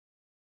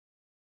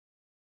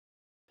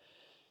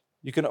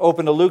You can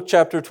open to Luke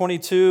chapter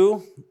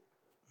 22.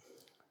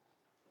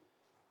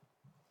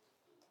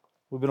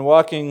 We've been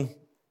walking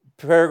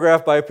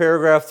paragraph by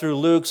paragraph through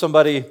Luke.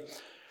 Somebody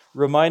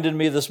reminded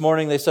me this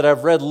morning, they said,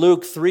 I've read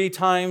Luke 3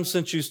 times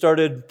since you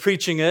started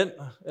preaching it.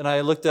 And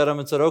I looked at him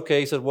and said, okay.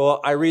 He said, well,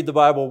 I read the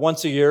Bible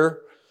once a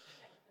year.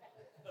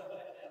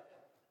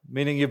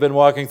 Meaning you've been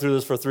walking through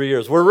this for 3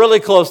 years. We're really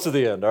close to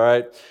the end,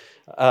 all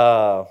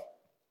right?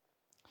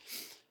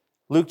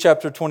 Luke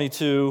chapter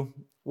 22.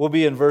 We'll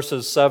be in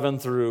verses 7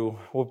 through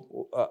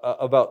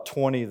about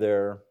 20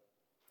 there.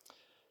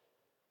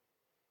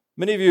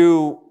 Many of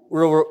you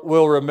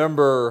will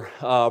remember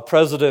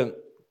President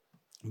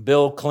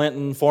Bill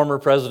Clinton, former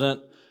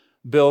President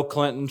Bill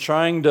Clinton,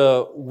 trying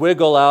to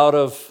wiggle out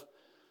of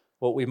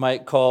what we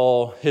might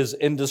call his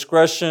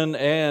indiscretion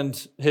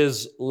and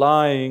his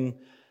lying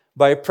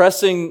by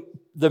pressing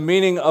the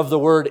meaning of the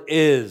word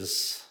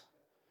is.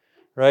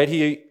 Right?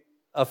 He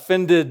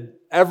offended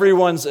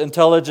everyone's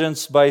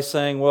intelligence by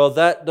saying, well,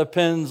 that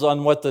depends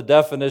on what the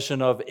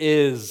definition of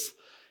is.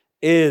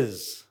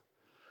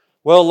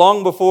 Well,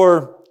 long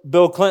before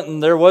Bill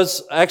Clinton, there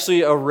was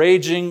actually a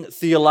raging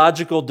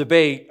theological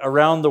debate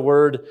around the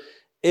word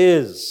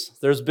is.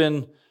 There's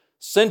been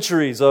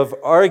centuries of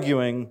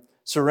arguing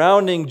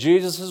surrounding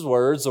Jesus'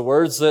 words, the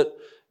words that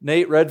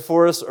Nate read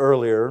for us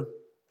earlier,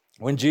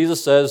 when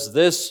Jesus says,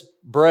 this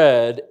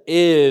bread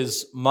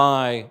is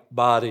my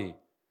body.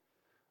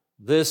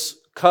 This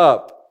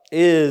cup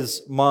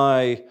is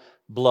my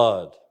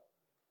blood.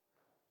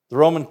 The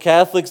Roman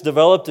Catholics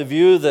developed a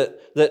view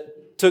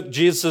that took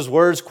Jesus'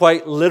 words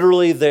quite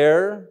literally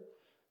there.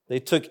 They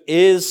took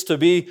is to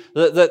be,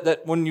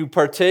 that when you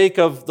partake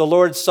of the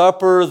Lord's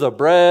Supper, the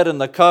bread and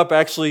the cup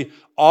actually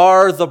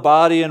are the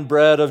body and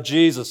bread of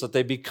Jesus, that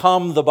they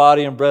become the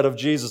body and bread of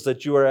Jesus,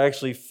 that you are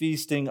actually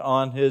feasting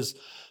on His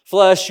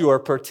flesh, you are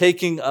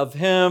partaking of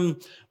Him,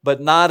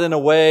 but not in a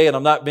way, and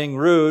I'm not being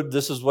rude,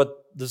 this is what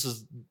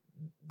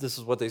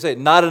they say,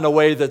 not in a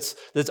way that's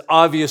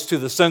obvious to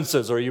the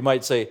senses, or you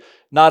might say,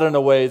 not in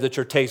a way that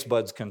your taste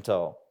buds can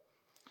tell.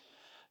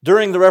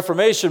 During the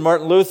Reformation,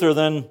 Martin Luther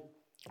then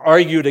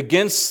argued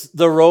against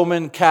the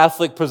Roman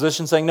Catholic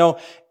position, saying, no,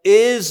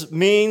 is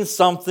means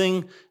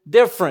something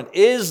different.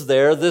 Is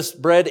there, this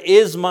bread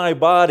is my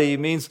body,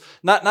 means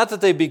not that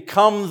they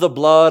become the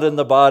blood and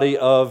the body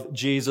of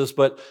Jesus,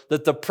 but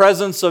that the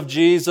presence of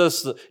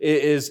Jesus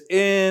is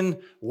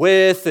in,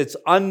 with, it's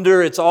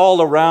under, it's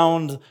all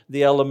around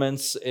the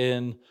elements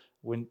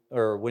when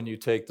you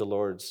take the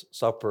Lord's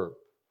Supper.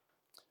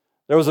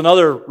 There was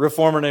another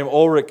reformer named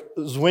Ulrich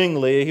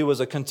Zwingli. He was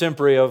a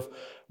contemporary of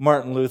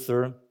Martin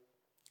Luther,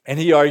 and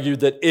he argued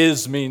that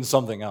is means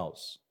something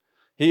else.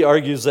 He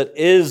argues that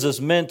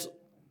is meant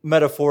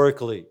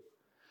metaphorically,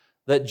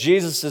 that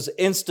Jesus is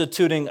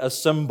instituting a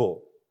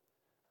symbol.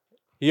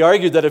 He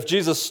argued that if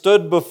Jesus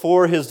stood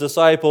before His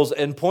disciples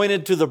and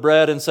pointed to the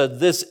bread and said,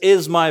 this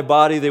is my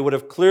body, they would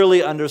have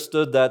clearly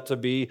understood that to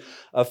be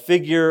a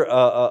figure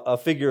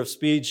of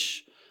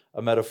speech,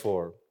 a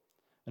metaphor.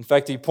 In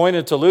fact, he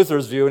pointed to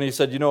Luther's view and he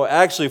said,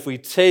 actually, if we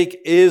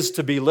take is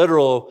to be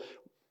literal,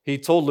 he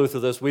told Luther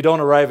this, we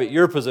don't arrive at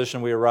your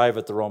position, we arrive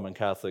at the Roman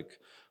Catholic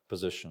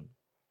position.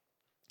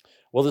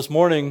 Well, this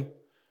morning,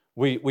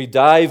 we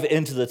dive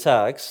into the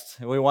text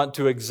and we want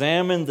to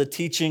examine the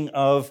teaching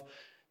of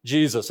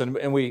Jesus.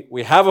 And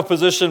we have a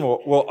position,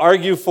 we'll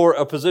argue for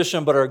a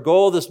position, but our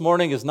goal this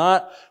morning is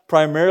not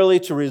primarily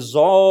to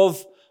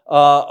resolve,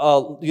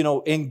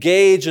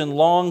 engage in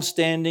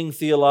long-standing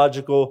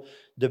theological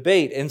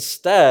debate.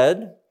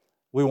 Instead,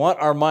 we want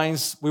our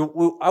minds,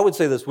 I would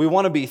say this, we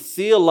want to be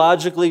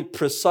theologically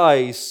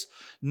precise,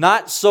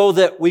 not so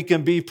that we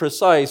can be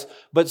precise,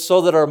 but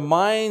so that our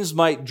minds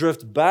might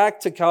drift back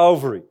to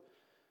Calvary,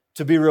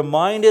 to be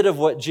reminded of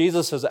what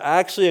Jesus has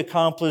actually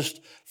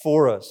accomplished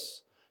for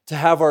us, to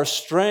have our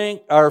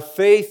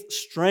faith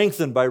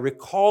strengthened by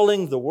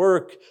recalling the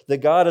work that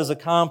God has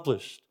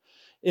accomplished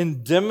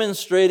in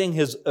demonstrating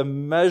His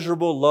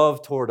immeasurable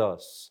love toward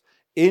us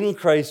in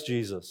Christ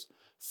Jesus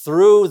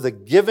through the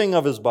giving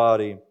of His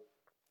body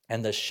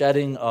and the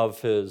shedding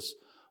of His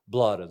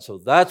blood. And so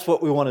that's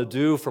what we want to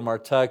do from our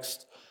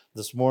text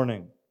this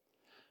morning.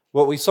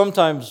 What we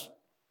sometimes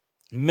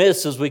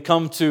miss as we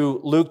come to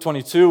Luke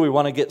 22, we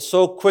want to get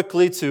so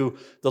quickly to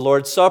the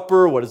Lord's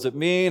Supper. What does it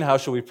mean? How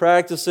should we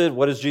practice it?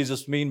 What does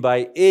Jesus mean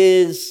by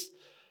is?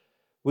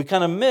 We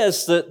kind of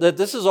miss that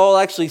this is all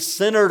actually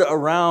centered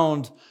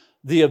around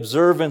the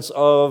observance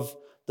of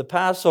the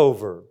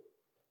Passover.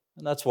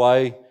 And that's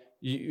why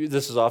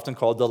this is often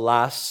called the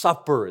Last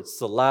Supper. It's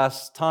the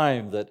last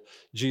time that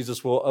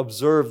Jesus will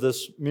observe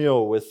this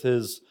meal with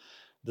His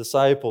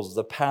disciples,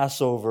 the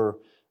Passover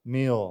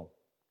meal.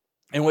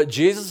 And what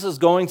Jesus is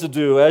going to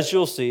do, as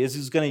you'll see, is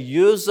He's going to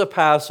use the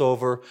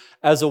Passover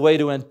as a way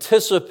to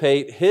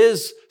anticipate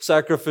His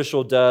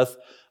sacrificial death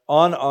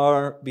on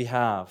our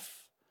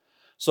behalf.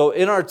 So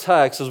in our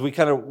text, as we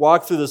kind of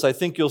walk through this, I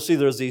think you'll see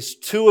there's these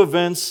two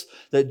events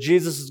that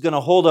Jesus is going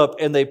to hold up,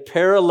 and they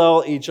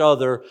parallel each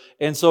other.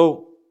 And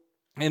so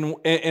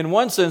In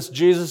one sense,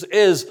 Jesus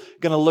is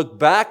going to look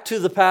back to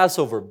the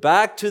Passover,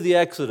 back to the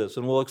Exodus,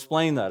 and we'll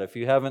explain that. If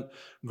you haven't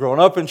grown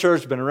up in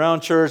church, been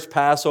around church,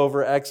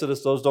 Passover,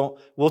 Exodus,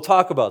 we'll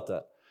talk about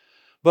that.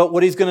 But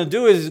what he's going to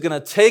do is he's going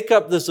to take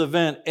up this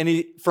event,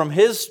 and from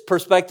his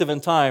perspective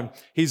in time,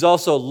 he's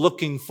also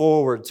looking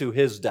forward to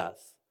his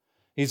death.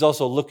 He's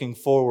also looking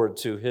forward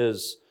to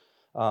his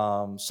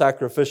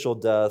sacrificial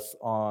death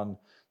on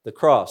the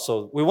cross.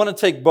 So we want to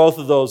take both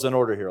of those in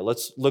order here.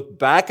 Let's look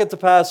back at the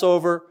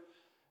Passover,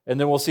 and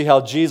then we'll see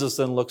how Jesus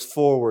then looks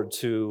forward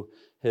to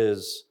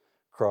his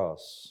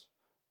cross.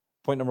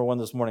 Point number 1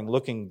 this morning,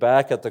 looking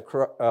back at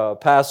the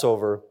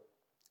Passover,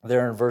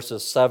 there in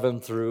verses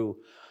 7 through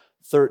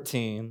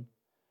 13,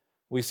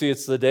 we see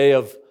it's the day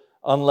of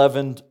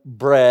unleavened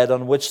bread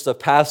on which the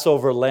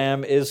Passover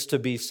lamb is to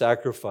be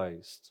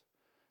sacrificed.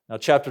 Now,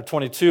 chapter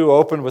 22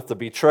 opened with the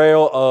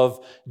betrayal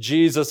of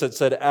Jesus. It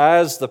said,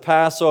 as the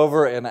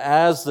Passover and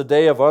as the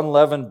day of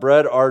unleavened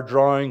bread are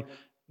drawing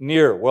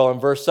near. Well,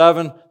 in verse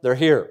 7, they're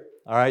here.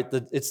 All right,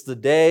 it's the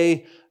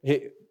day,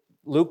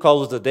 Luke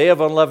calls it the day of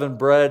unleavened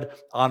bread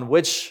on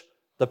which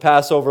the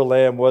Passover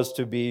lamb was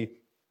to be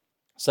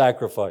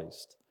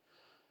sacrificed.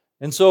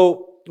 And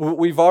so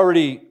we've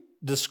already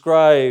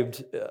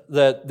described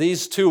that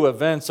these two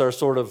events are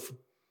sort of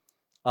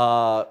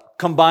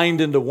combined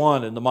into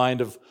one in the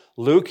mind of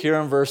Luke here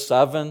in verse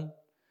 7.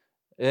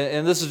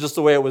 And this is just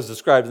the way it was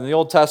described. In the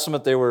Old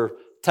Testament, they were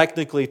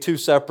technically two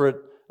separate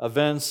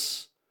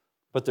events,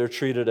 but they're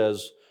treated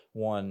as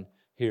one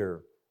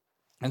here.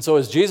 And so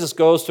as Jesus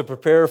goes to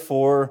prepare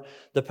for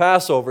the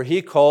Passover,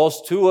 he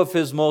calls two of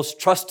his most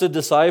trusted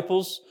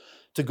disciples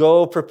to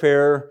go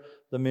prepare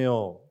the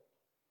meal.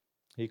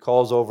 He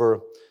calls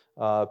over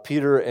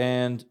Peter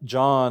and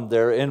John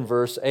there in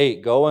verse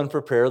 8. Go and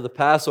prepare the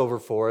Passover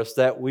for us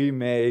that we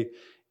may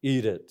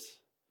eat it.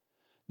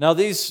 Now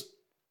these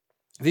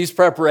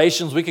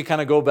preparations, we could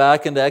kind of go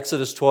back into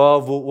Exodus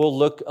 12. We'll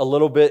look a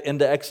little bit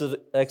into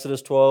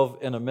Exodus 12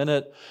 in a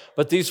minute.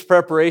 But these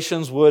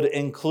preparations would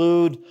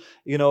include,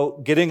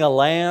 getting a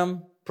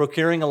lamb,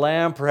 procuring a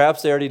lamb.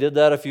 Perhaps they already did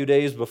that a few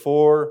days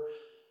before.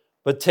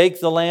 But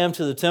take the lamb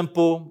to the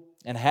temple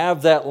and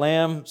have that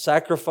lamb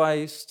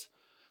sacrificed.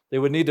 They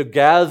would need to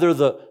gather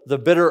the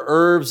bitter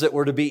herbs that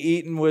were to be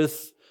eaten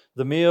with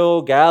the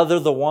meal, gather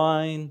the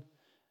wine,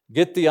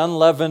 get the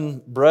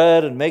unleavened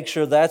bread and make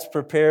sure that's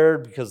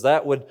prepared because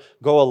that would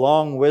go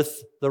along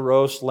with the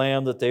roast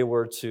lamb that they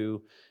were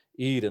to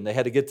eat. And they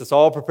had to get this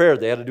all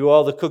prepared. They had to do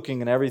all the cooking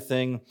and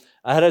everything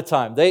ahead of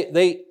time.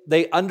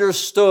 They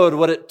understood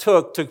what it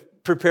took to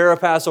prepare a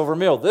Passover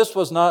meal. This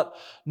was not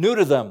new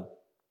to them.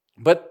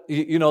 But,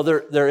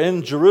 they're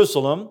in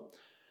Jerusalem,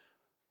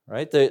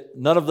 right?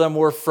 None of them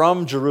were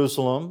from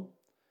Jerusalem.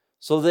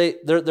 So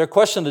their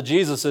question to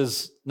Jesus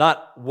is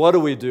not, what do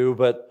we do,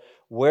 but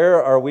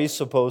where are we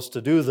supposed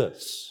to do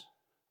this?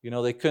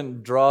 They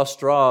couldn't draw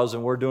straws,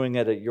 and we're doing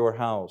it at your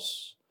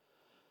house.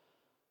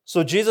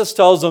 So Jesus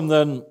tells them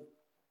then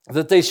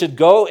that they should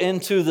go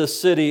into the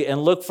city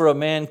and look for a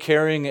man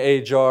carrying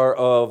a jar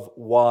of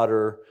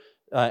water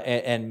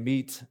and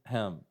meet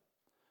him.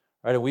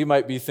 Right? And we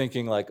might be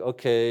thinking like,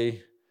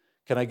 okay,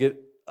 can I get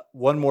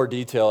one more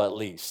detail at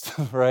least,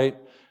 right?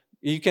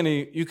 You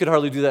could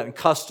hardly do that in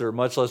Custer,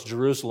 much less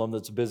Jerusalem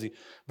that's busy.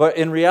 But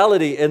in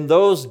reality, in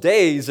those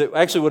days, it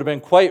actually would have been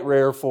quite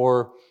rare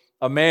for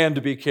a man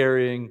to be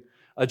carrying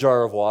a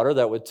jar of water.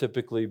 That would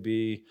typically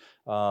be,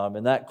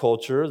 in that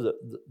culture,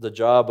 the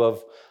job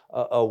of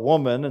a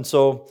woman. And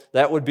so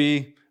that would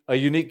be a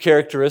unique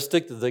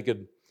characteristic that they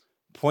could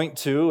point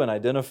to and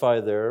identify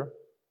there.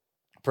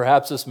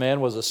 Perhaps this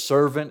man was a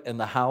servant in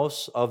the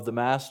house of the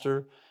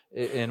master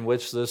in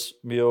which this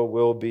meal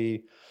will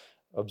be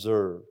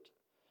observed.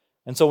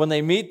 And so when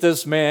they meet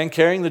this man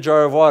carrying the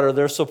jar of water,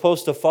 they're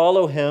supposed to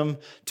follow him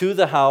to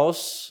the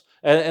house,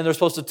 and they're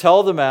supposed to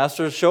tell the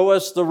master, show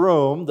us the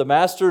room. The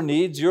master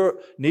needs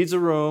a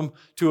room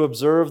to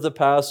observe the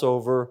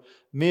Passover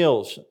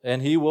meals,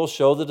 and he will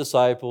show the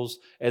disciples,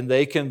 and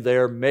they can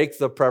there make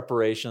the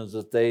preparations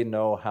that they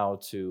know how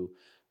to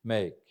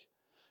make.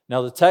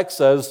 Now the text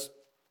says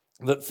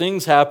that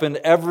things happened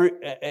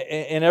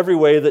in every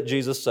way that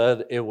Jesus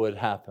said it would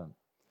happen.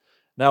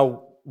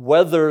 Now,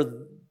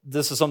 whether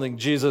this is something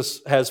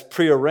Jesus has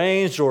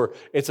prearranged or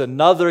it's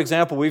another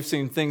example, we've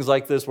seen things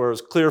like this where it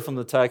was clear from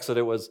the text that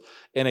it was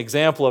an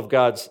example of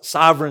God's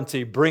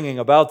sovereignty bringing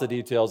about the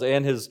details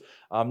and his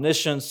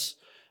omniscience.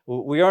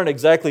 We aren't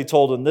exactly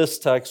told in this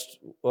text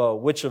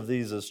which of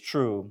these is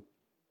true,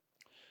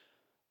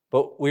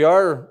 but we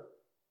are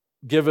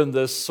given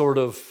this sort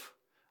of,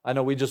 I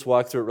know we just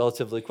walked through it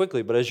relatively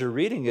quickly, but as you're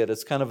reading it,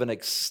 it's kind of an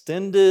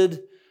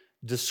extended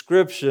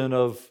description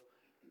of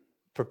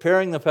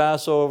preparing the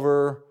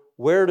Passover,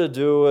 where to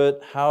do it,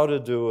 how to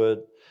do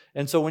it.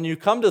 And so when you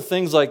come to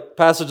things like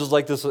passages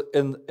like this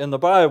in the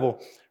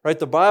Bible, right,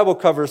 the Bible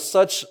covers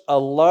such a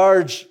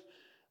large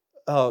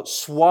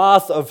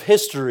swath of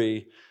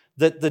history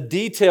that the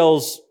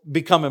details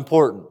become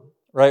important,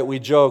 right? We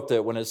joke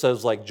that when it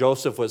says like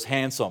Joseph was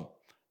handsome,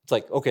 it's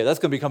like, okay, that's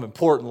going to become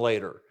important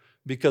later.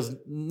 because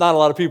not a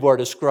lot of people are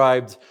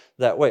described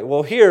that way.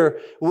 Well,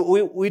 here,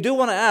 we do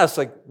want to ask,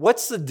 like,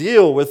 what's the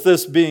deal with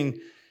this being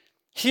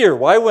here?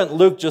 Why wouldn't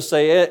Luke just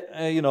say,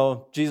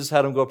 Jesus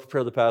had them go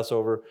prepare the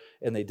Passover,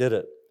 and they did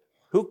it?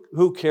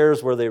 Who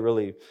cares where they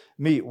really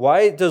meet?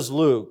 Why does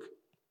Luke,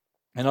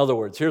 in other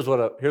words, here's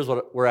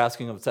what we're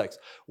asking of the text.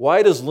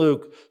 Why does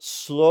Luke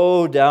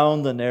slow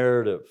down the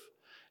narrative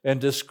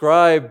and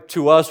describe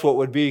to us what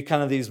would be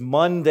kind of these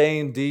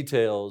mundane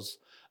details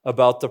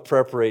about the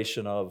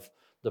preparation of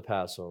the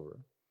Passover?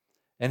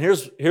 And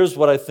here's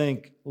what I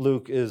think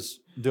Luke is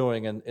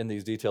doing in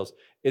these details.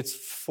 It's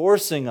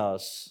forcing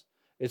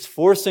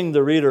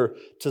the reader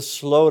to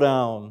slow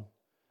down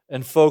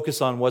and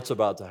focus on what's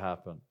about to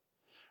happen.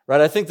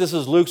 Right? I think this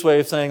is Luke's way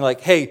of saying,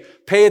 like, hey,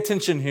 pay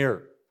attention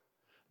here.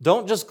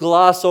 Don't just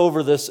gloss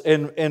over this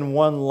in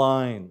one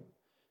line.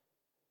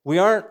 We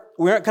aren't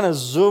kind of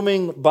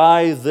zooming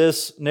by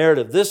this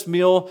narrative. This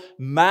meal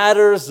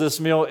matters. This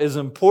meal is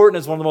important.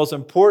 It's one of the most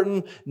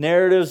important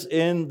narratives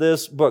in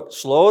this book.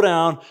 Slow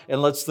down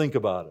and let's think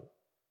about it.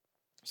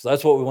 So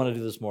that's what we want to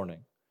do this morning.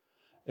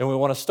 And we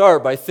want to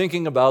start by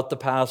thinking about the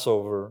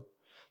Passover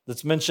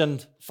that's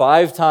mentioned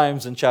 5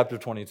 times in chapter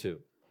 22.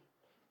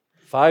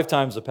 5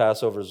 times the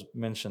Passover is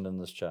mentioned in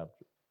this chapter.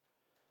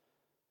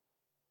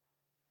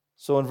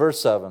 So in verse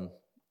 7,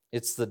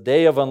 it's the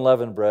day of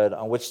unleavened bread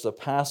on which the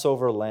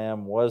Passover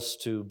lamb was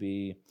to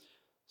be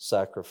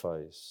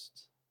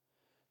sacrificed.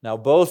 Now,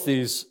 both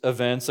these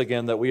events,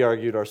 again, that we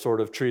argued are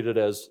sort of treated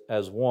as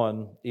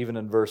one. Even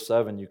in verse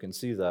 7, you can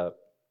see that.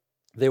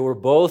 They were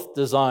both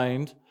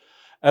designed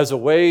as a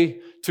way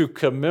to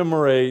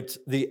commemorate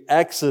the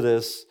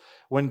Exodus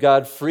when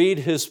God freed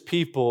His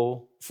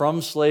people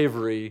from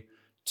slavery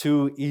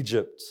to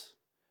Egypt.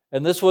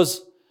 And this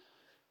was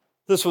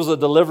a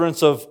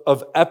deliverance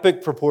of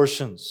epic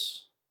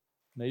proportions.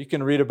 Now you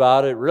can read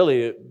about it.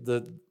 Really,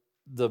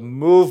 the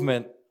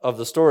movement of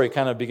the story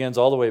kind of begins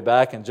all the way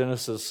back in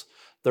Genesis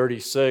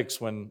 36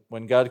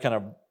 when God kind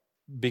of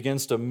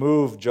begins to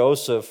move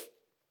Joseph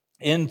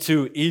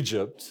into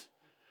Egypt.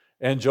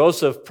 And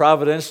Joseph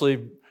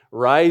providentially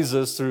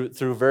rises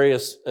through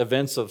various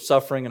events of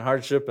suffering and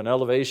hardship and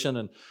elevation,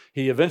 and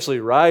he eventually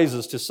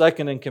rises to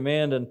second in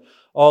command in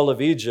all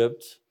of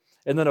Egypt.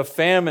 And then a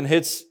famine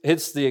hits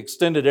the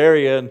extended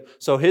area, and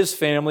so his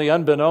family,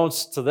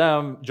 unbeknownst to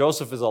them,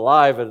 Joseph is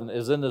alive and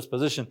is in this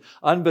position.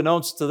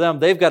 Unbeknownst to them,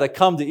 they've got to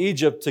come to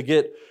Egypt to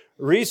get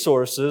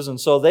resources, and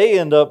so they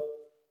end up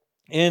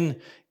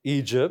in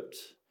Egypt,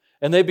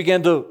 and they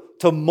begin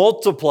to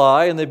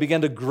multiply, and they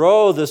began to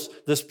grow this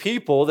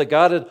people that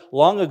God had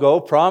long ago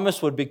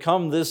promised would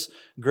become this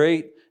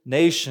great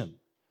nation.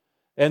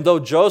 And though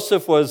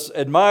Joseph was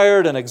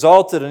admired and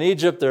exalted in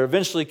Egypt, there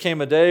eventually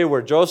came a day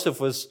where Joseph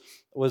was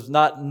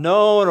not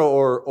known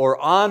or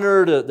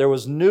honored. There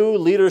was new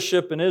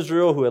leadership in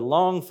Israel who had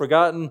long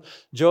forgotten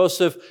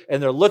Joseph,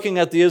 and they're looking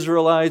at the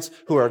Israelites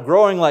who are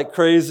growing like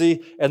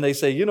crazy, and they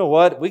say, you know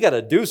what, we got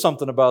to do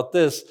something about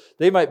this.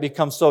 They might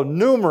become so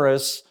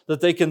numerous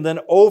that they can then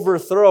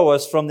overthrow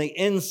us from the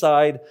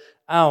inside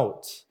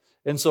out.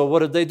 And so what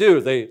did they do?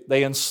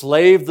 They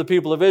enslaved the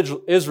people of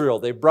Israel.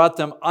 They brought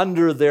them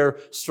under their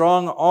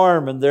strong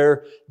arm and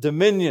their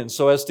dominion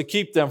so as to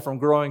keep them from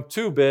growing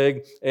too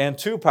big and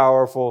too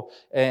powerful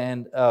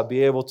and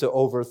be able to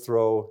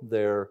overthrow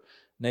their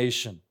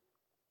nation.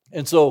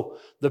 And so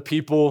the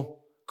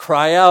people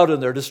cry out in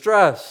their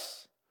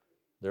distress.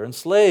 They're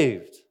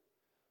enslaved.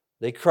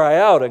 They cry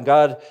out, and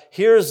God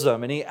hears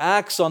them, and He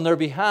acts on their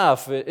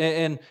behalf.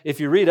 And if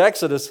you read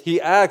Exodus,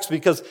 He acts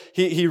because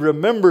He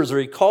remembers or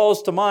He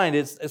calls to mind.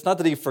 It's not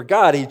that He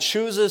forgot. He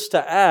chooses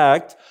to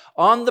act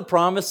on the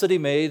promise that He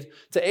made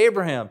to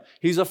Abraham.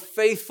 He's a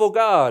faithful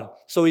God,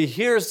 so He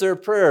hears their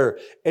prayer,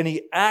 and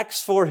He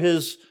acts for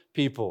His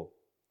people.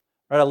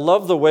 Right? I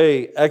love the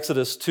way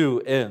Exodus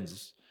 2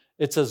 ends.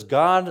 It says,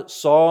 God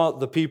saw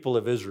the people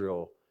of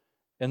Israel,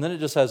 and then it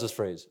just has this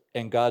phrase,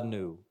 and God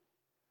knew.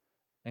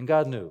 And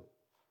God knew.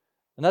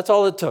 And that's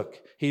all it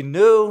took. He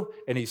knew,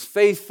 and He's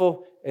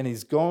faithful, and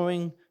He's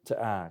going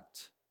to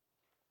act.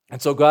 And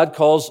so God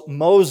calls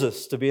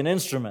Moses to be an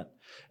instrument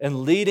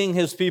in leading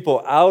His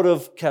people out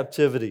of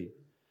captivity.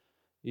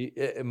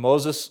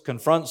 Moses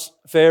confronts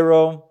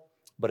Pharaoh,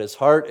 but his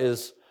heart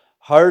is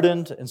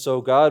hardened, and so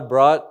God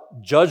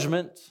brought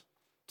judgment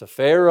to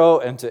Pharaoh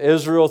and to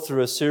Israel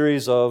through a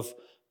series of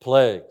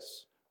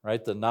plagues.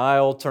 Right? The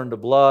Nile turned to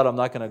blood. I'm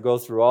not going to go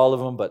through all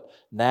of them, but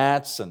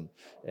gnats and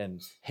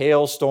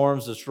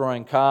hailstorms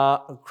destroying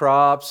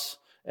crops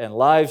and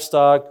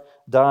livestock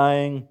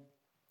dying,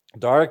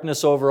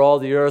 darkness over all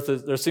the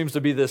earth. There seems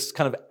to be this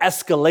kind of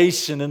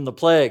escalation in the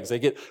plagues. They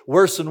get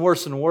worse and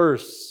worse and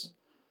worse.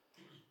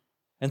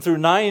 And through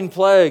 9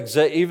 plagues,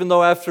 even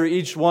though after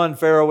each one,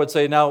 Pharaoh would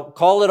say, now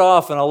call it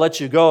off and I'll let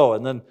you go.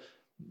 And then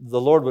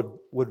the Lord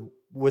would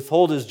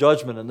withhold His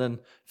judgment, and then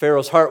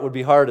Pharaoh's heart would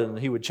be hardened, and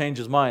he would change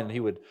his mind, and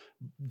he would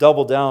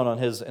double down on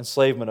his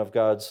enslavement of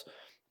God's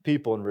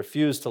people and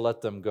refuse to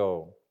let them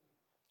go.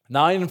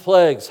 9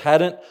 plagues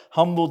hadn't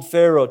humbled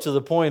Pharaoh to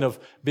the point of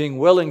being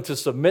willing to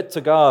submit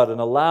to God and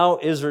allow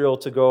Israel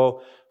to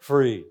go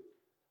free.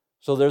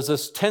 So there's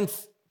this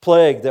 10th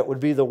plague that would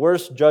be the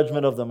worst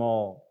judgment of them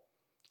all.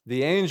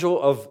 The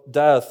angel of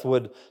death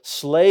would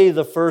slay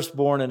the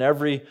firstborn in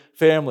every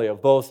family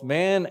of both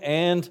man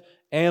and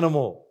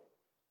animal.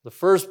 The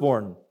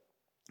firstborn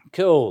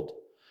killed.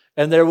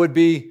 And there would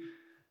be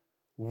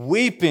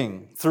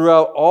weeping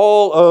throughout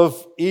all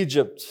of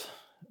Egypt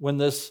when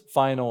this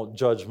final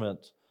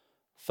judgment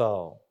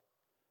fell.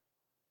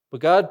 But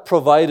God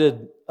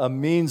provided a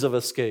means of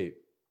escape.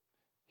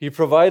 He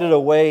provided a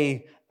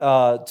way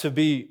to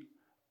be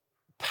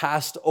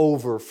passed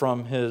over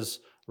from His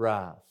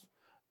wrath.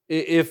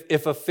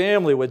 If a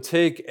family would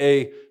take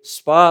a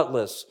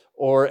spotless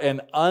or an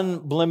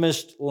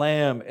unblemished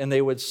lamb and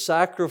they would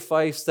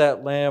sacrifice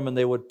that lamb and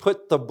they would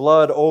put the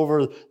blood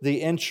over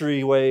the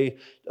entryway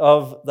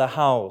of the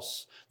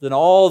house, then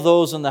all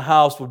those in the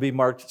house would be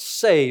marked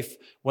safe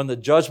when the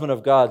judgment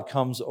of God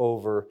comes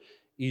over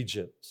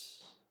Egypt.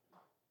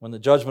 When the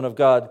judgment of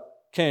God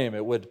came,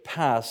 it would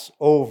pass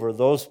over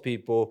those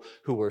people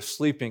who were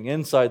sleeping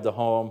inside the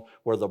home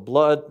where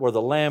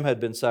the lamb had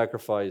been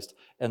sacrificed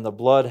and the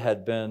blood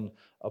had been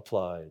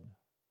applied.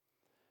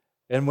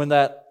 And when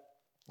that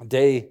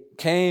day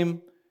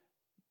came,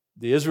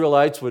 the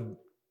Israelites would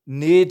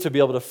need to be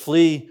able to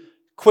flee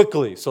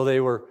quickly. So they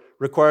were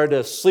required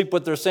to sleep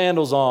with their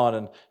sandals on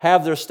and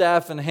have their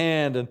staff in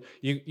hand. And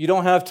you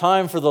don't have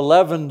time for the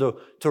leaven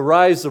to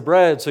rise the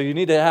bread, so you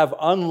need to have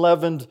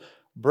unleavened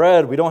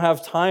bread. We don't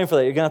have time for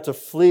that. You're going to have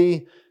to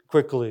flee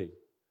quickly.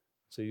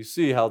 So you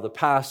see how the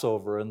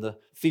Passover and the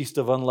Feast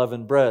of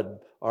Unleavened Bread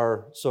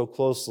are so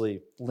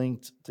closely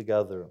linked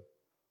together.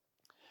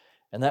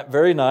 And that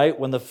very night,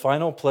 when the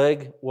final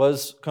plague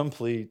was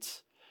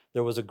complete,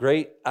 there was a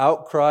great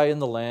outcry in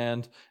the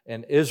land,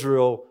 and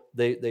Israel,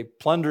 they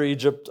plunder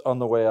Egypt on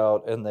the way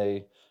out, and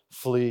they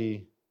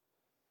flee,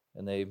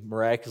 and they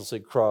miraculously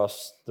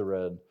cross the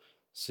Red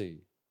Sea.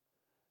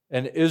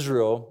 And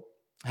Israel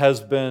has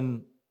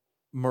been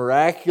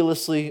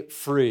miraculously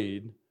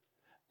freed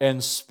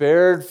and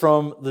spared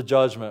from the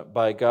judgment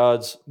by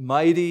God's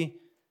mighty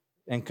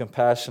and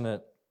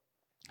compassionate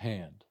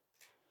hand.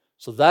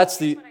 So that's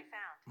the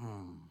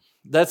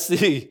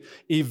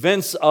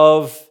events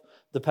of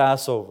the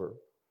Passover.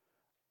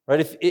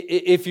 Right?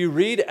 If you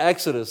read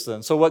Exodus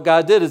then, so what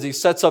God did is He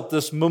sets up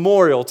this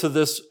memorial to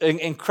this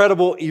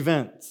incredible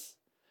event.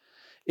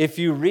 If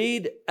you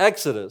read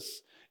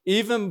Exodus,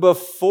 even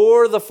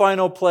before the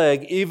final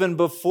plague, even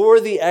before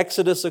the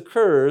Exodus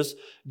occurs,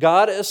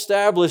 God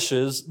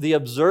establishes the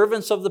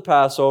observance of the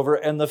Passover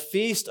and the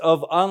Feast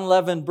of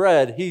Unleavened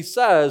Bread, He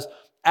says,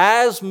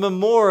 as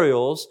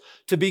memorials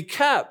to be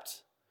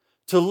kept,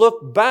 to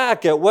look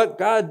back at what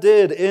God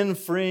did in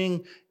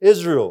freeing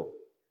Israel.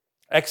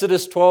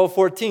 Exodus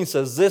 12:14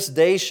 says, "This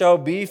day shall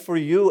be for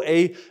you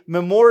a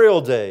memorial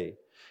day,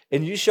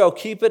 and you shall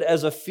keep it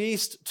as a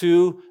feast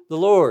to the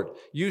Lord."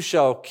 You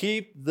shall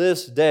keep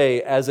this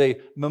day as a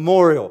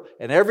memorial.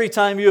 And every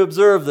time you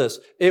observe this,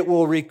 it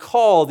will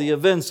recall the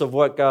events of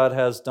what God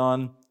has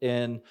done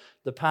in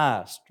the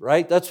past,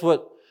 right? That's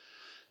what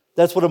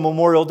a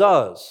memorial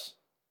does.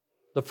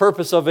 The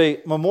purpose of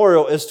a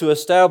memorial is to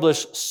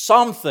establish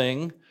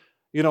something.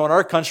 In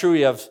our country,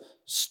 we have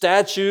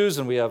statues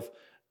and we have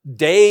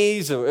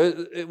days.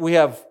 We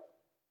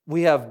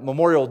have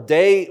Memorial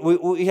Day.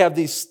 We have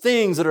these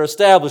things that are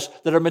established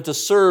that are meant to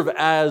serve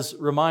as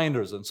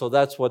reminders. And so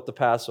that's what the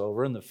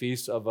Passover and the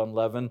Feast of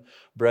Unleavened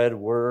Bread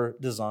were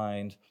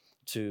designed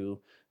to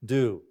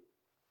do.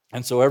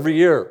 And so every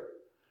year,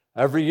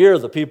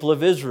 the people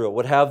of Israel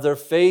would have their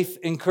faith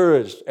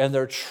encouraged and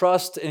their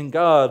trust in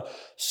God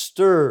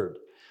stirred.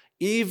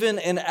 Even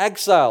in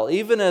exile,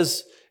 even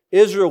as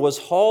Israel was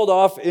hauled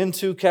off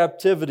into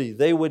captivity,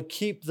 they would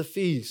keep the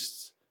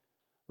feast,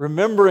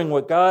 remembering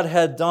what God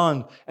had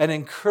done and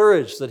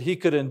encouraged that He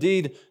could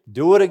indeed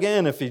do it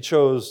again if He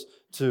chose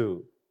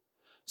to.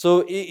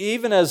 So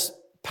even as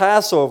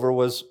Passover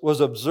was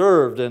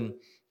observed, and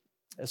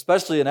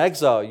especially in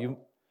exile,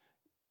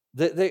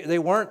 they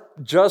weren't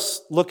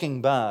just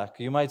looking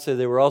back. You might say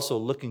they were also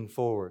looking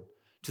forward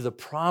to the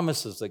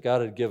promises that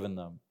God had given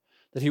them,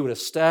 that He would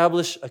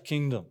establish a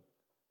kingdom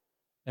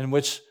in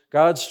which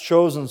God's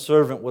chosen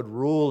servant would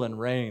rule and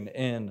reign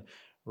in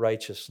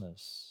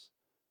righteousness.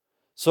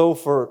 So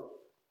for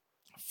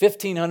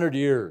 1,500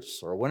 years,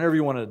 or whenever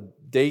you want to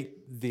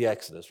date the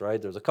Exodus,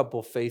 right? There's a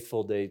couple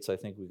faithful dates I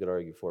think we could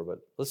argue for, but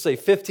let's say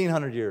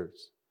 1,500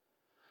 years.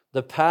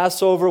 The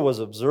Passover was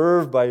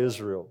observed by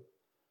Israel.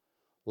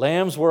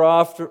 Lambs were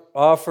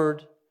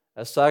offered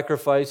as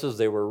sacrifices.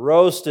 They were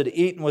roasted,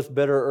 eaten with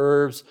bitter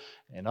herbs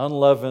and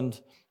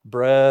unleavened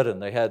bread,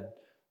 and they had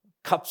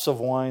cups of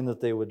wine that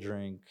they would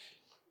drink.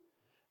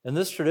 And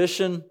this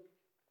tradition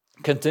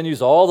continues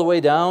all the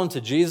way down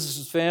to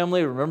Jesus'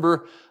 family.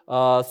 Remember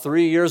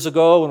 3 years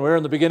ago when we were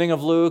in the beginning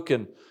of Luke,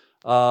 and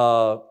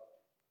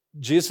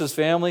Jesus'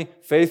 family,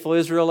 faithful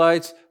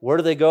Israelites, where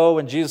do they go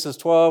when Jesus is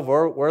 12?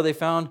 Where are they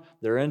found?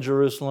 They're in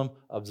Jerusalem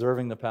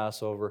observing the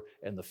Passover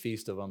and the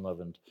Feast of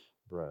Unleavened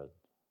Bread.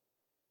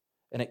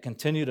 And it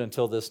continued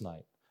until this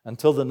night,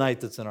 until the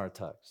night that's in our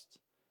text.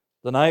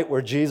 The night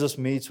where Jesus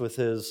meets with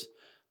His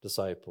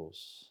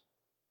disciples.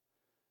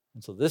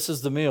 And so this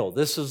is the meal.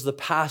 This is the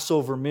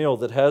Passover meal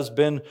that has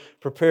been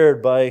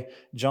prepared by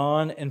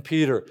John and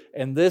Peter.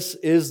 And this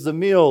is the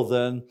meal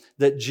then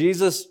that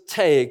Jesus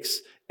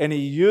takes and he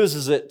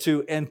uses it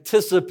to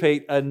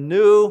anticipate a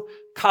new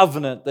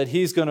covenant that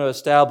he's going to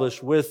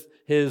establish with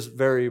his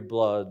very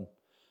blood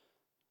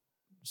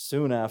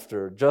soon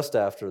after, just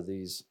after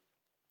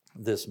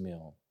this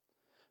meal.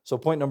 So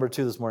point number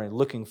 2 this morning,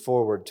 looking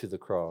forward to the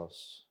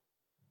cross.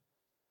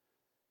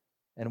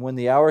 And when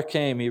the hour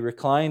came, he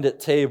reclined at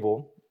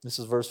table. This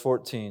is verse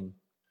 14.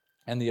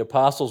 And the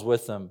apostles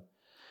with him.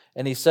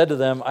 And he said to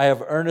them, I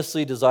have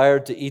earnestly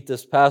desired to eat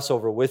this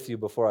Passover with you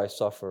before I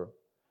suffer.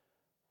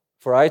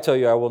 For I tell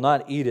you, I will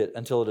not eat it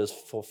until it is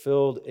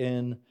fulfilled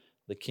in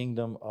the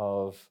kingdom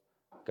of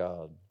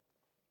God.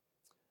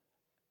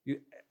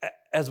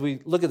 As we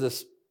look at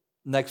this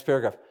next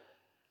paragraph,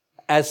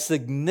 as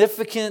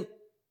significant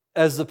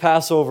as the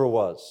Passover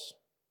was,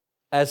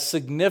 as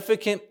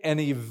significant an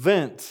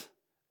event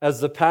as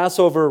the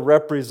Passover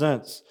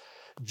represents,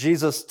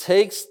 Jesus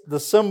takes the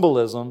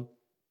symbolism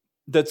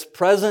that's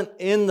present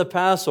in the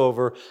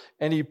Passover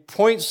and he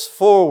points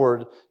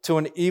forward to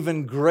an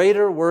even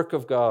greater work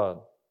of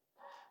God.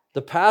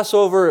 The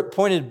Passover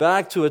pointed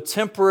back to a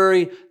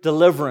temporary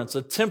deliverance,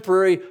 a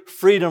temporary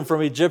freedom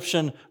from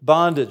Egyptian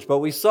bondage. But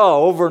we saw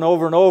over and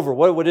over and over,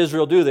 what would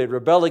Israel do? They'd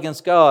rebel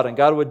against God, and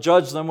God would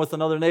judge them with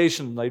another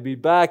nation. They'd be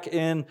back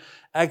in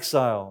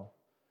exile.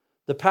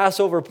 The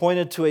Passover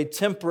pointed to a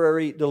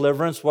temporary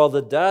deliverance, while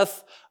the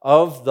death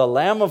of the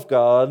Lamb of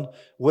God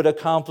would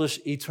accomplish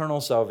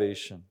eternal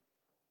salvation.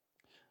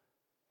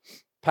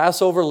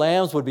 Passover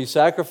lambs would be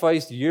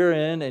sacrificed year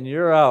in and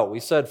year out. We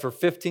said for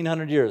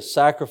 1,500 years,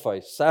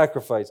 sacrifice,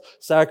 sacrifice,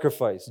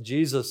 sacrifice.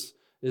 Jesus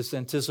is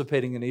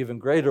anticipating an even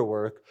greater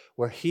work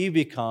where he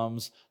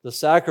becomes the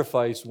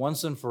sacrifice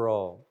once and for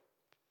all.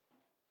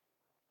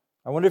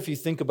 I wonder if you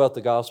think about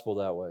the gospel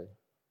that way.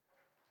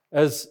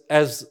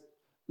 As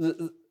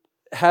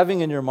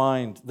having in your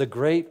mind the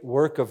great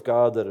work of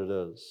God that it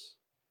is.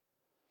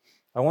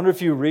 I wonder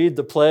if you read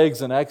the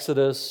plagues in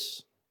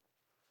Exodus.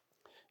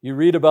 You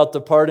read about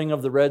the parting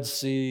of the Red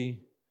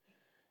Sea.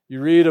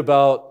 You read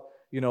about,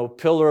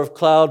 pillar of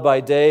cloud by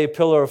day,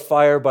 pillar of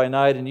fire by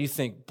night, and you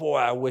think, boy,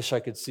 I wish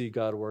I could see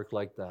God work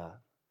like that.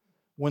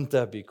 Wouldn't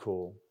that be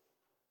cool?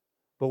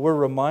 But we're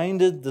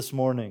reminded this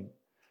morning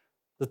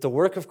that the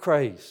work of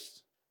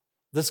Christ,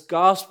 this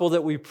gospel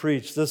that we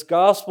preach, this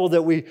gospel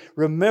that we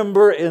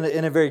remember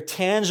in a very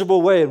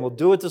tangible way, and we'll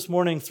do it this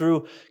morning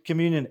through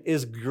communion,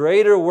 is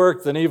greater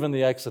work than even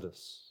the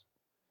Exodus.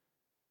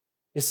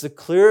 It's the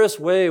clearest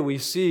way we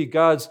see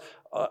God's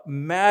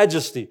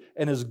majesty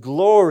and His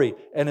glory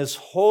and His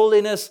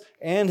holiness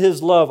and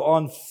His love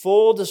on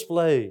full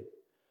display.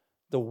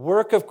 The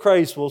work of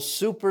Christ will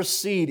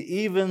supersede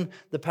even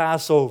the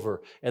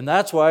Passover. And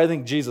that's why I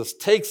think Jesus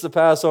takes the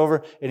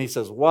Passover and He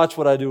says, watch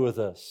what I do with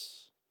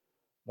this.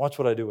 Watch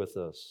what I do with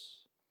this.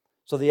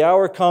 So the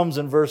hour comes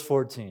in verse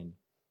 14.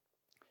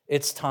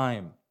 It's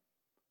time.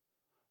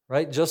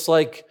 Right? Just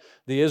like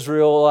the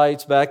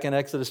Israelites back in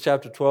Exodus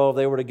chapter 12,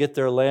 they were to get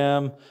their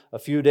lamb a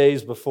few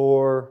days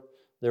before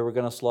they were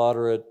going to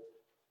slaughter it.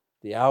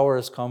 The hour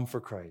has come for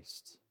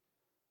Christ.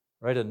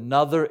 Right?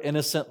 Another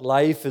innocent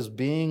life is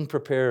being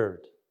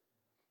prepared.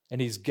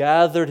 And He's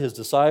gathered His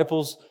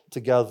disciples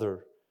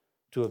together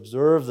to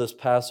observe this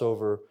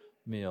Passover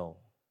meal.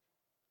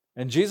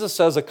 And Jesus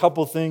says a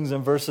couple things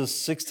in verses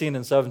 16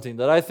 and 17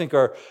 that I think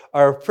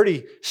are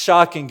pretty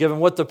shocking given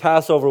what the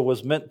Passover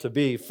was meant to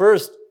be.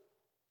 First,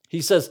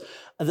 He says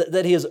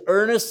that He has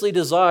earnestly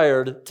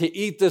desired to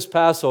eat this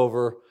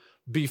Passover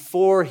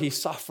before He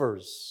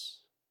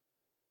suffers.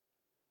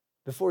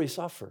 Before He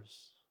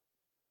suffers.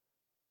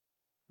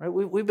 Right?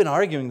 We've been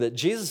arguing that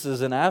Jesus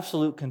is in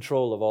absolute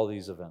control of all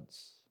these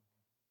events.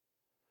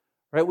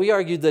 Right? We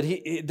argued that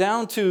He,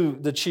 down to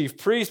the chief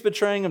priest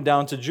betraying Him,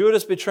 down to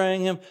Judas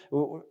betraying Him.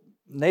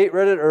 Nate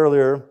read it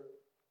earlier.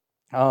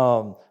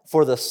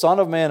 For the Son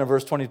of Man, in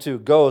verse 22,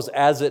 goes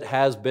as it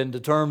has been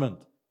determined.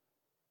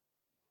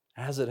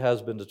 As it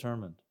has been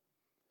determined.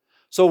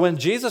 So when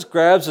Jesus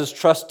grabs His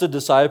trusted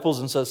disciples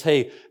and says,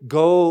 hey,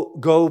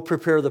 go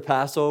prepare the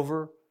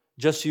Passover,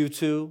 just you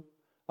two.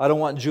 I don't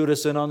want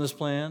Judas in on this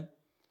plan.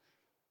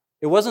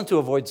 It wasn't to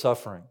avoid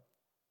suffering.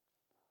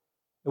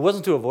 It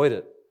wasn't to avoid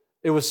it.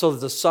 It was so that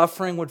the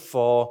suffering would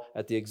fall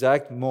at the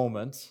exact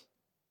moment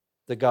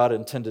that God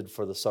intended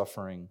for the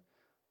suffering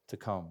to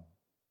come.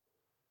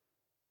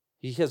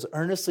 He has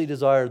earnestly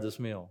desired this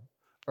meal.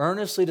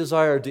 Earnestly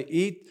desired to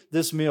eat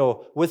this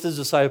meal with His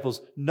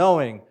disciples,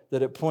 knowing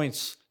that it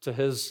points to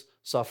His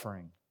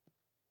suffering.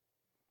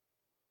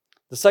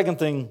 The second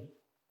thing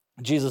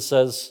Jesus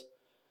says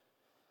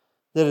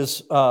that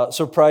is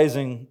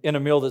surprising in a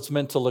meal that's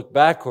meant to look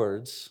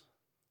backwards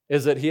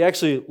is that He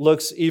actually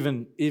looks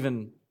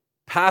even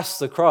past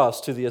the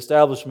cross to the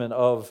establishment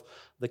of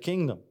the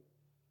kingdom.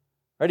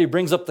 Right? He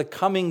brings up the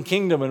coming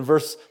kingdom in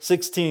verse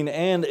 16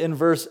 and in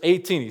verse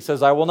 18. He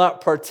says, I will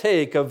not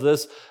partake of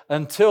this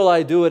until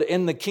I do it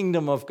in the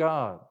kingdom of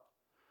God.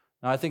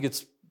 Now, I think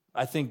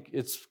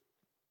it's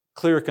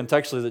clear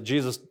contextually that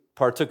Jesus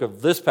partook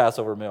of this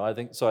Passover meal. I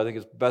think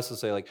it's best to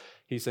say, like,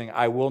 he's saying,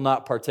 I will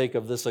not partake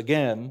of this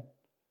again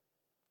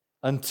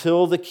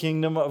until the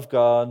kingdom of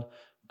God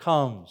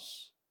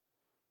comes.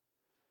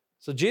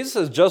 So Jesus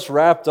has just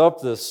wrapped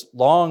up this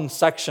long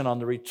section on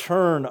the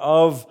return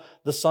of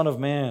the Son of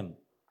Man.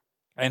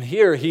 And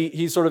here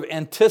he sort of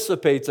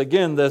anticipates,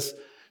 again, this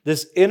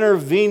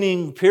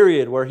intervening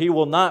period where he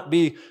will not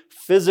be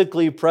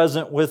physically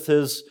present with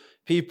his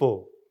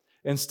people.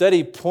 Instead,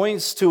 he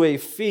points to a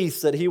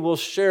feast that he will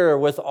share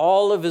with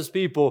all of his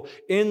people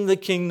in the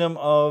kingdom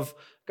of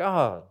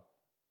God.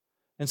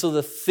 And so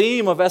the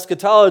theme of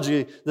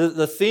eschatology,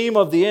 the theme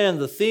of the end,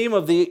 the theme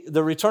of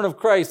the return of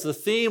Christ, the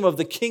theme of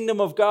the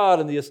kingdom of God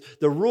and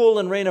the rule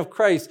and reign of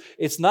Christ,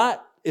 it's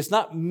not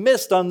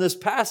missed on this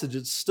passage.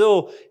 It's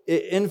still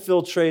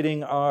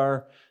infiltrating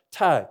our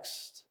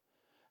text.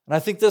 And I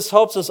think this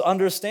helps us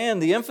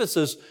understand the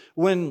emphasis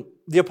when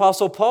the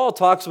Apostle Paul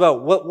talks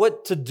about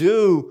what to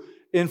do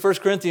in 1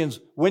 Corinthians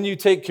when you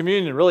take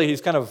communion. Really,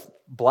 he's kind of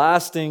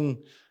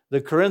blasting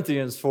the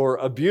Corinthians for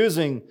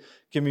abusing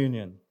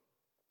communion.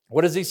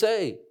 What does he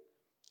say?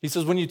 He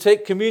says, when you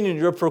take communion,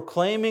 you're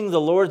proclaiming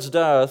the Lord's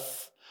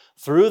death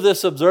through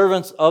this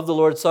observance of the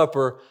Lord's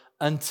Supper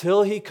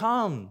until he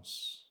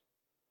comes.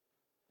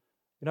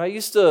 I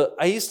used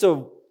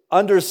to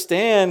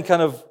understand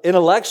kind of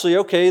intellectually,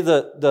 okay,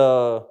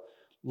 the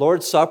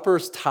Lord's Supper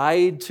is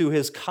tied to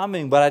his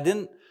coming, but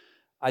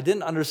I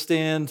didn't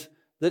understand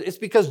that it's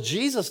because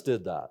Jesus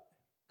did that.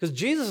 Because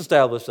Jesus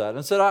established that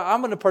and said,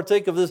 I'm going to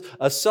partake of this,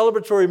 a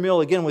celebratory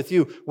meal again with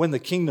you when the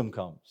kingdom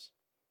comes.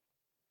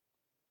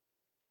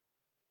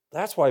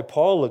 That's why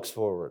Paul looks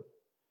forward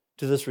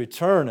to this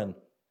return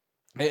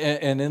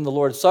and in the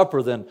Lord's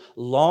Supper then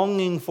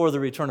longing for the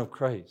return of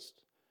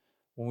Christ.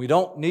 When we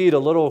don't need a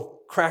little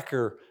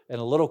cracker and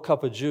a little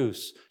cup of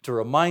juice to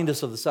remind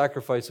us of the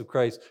sacrifice of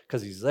Christ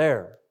because he's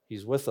there,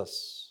 he's with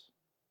us.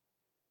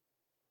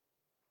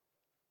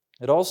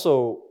 It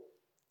also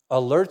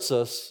alerts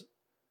us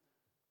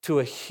to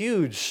a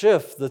huge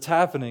shift that's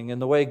happening in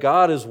the way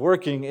God is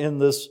working in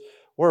this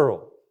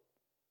world.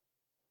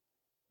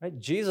 Right?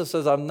 Jesus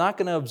says, I'm not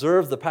going to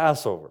observe the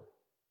Passover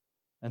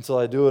until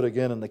I do it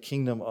again in the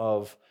kingdom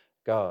of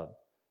God.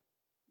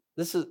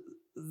 This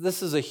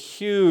is a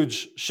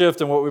huge shift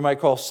in what we might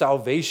call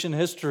salvation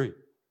history.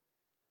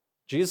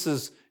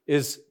 Jesus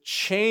is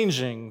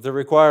changing the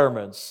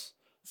requirements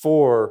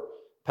for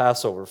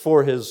Passover,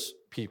 for his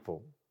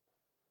people.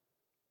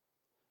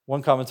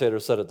 One commentator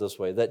said it this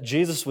way, that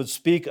Jesus would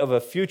speak of a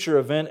future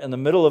event in the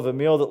middle of a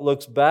meal that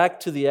looks back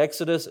to the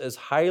Exodus as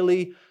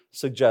highly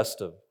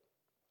suggestive.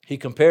 He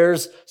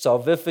compares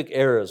salvific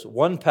eras,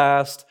 one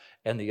past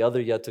and the other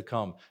yet to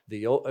come.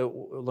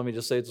 Let me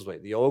just say it this way.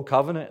 The old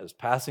covenant is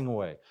passing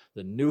away.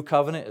 The new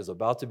covenant is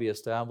about to be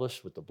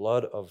established with the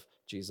blood of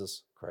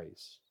Jesus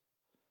Christ.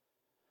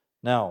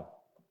 Now,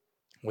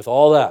 with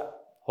all that,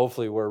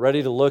 hopefully we're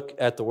ready to look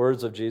at the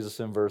words of Jesus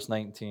in verse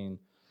 19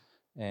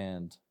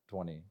 and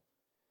 20.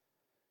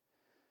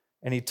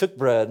 And he took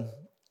bread,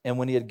 and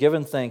when he had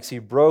given thanks, he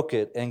broke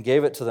it and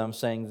gave it to them,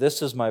 saying,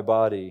 This is my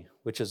body,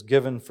 which is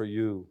given for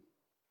you.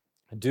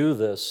 Do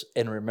this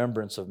in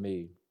remembrance of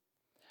me.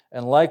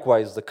 And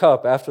likewise the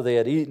cup after they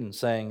had eaten,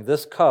 saying,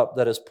 This cup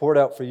that is poured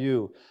out for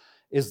you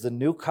is the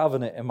new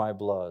covenant in my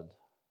blood.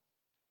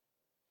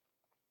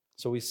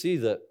 So we see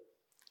that,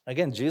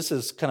 again,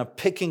 Jesus is kind of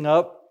picking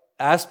up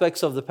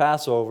aspects of the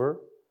Passover,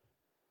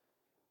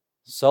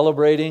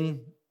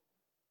 celebrating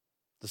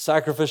the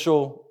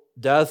sacrificial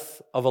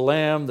death of a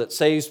lamb that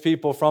saves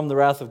people from the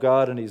wrath of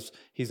God, and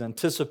he's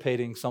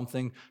anticipating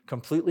something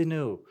completely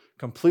new,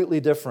 completely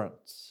different.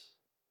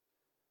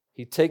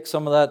 He takes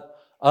some of that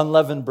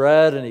unleavened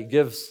bread and he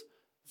gives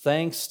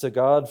thanks to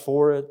God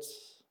for it.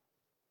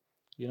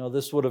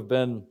 This would have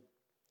been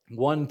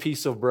one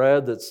piece of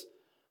bread that's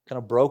kind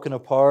of broken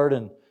apart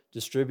and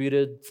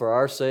distributed for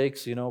our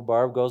sakes.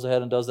 Barb goes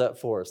ahead and does that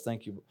for us.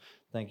 Thank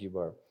you,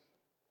 Barb.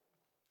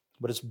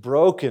 But it's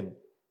broken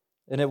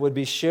and it would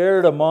be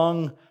shared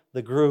among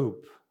the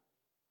group.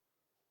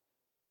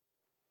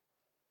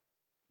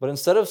 But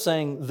instead of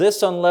saying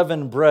this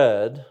unleavened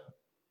bread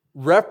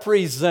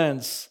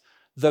represents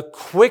the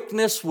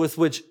quickness with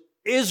which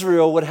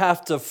Israel would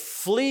have to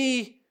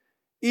flee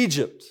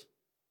Egypt.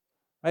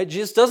 Right?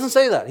 Jesus doesn't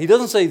say that. He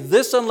doesn't say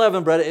this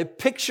unleavened bread. It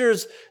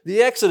pictures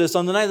the Exodus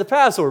on the night of the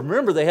Passover.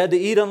 Remember, they had to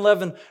eat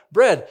unleavened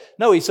bread.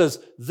 No, he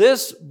says,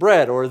 this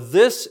bread, or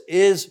this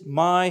is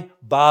my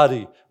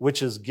body,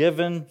 which is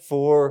given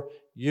for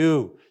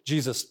you.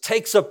 Jesus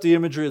takes up the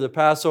imagery of the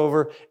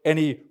Passover and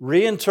he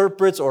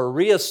reinterprets or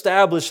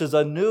reestablishes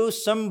a new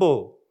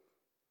symbol.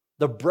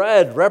 The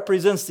bread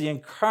represents the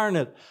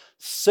incarnate,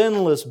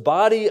 sinless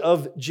body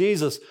of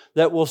Jesus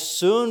that will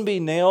soon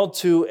be nailed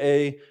to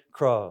a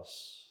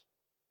cross.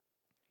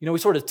 We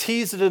sort of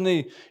teased it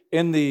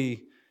in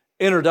the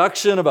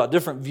introduction about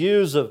different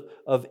views of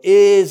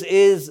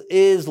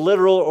is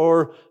literal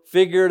or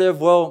figurative.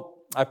 Well,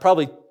 I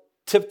probably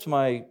tipped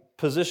my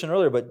position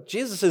earlier, but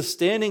Jesus is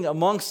standing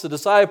amongst the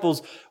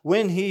disciples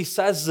when he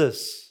says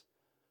this.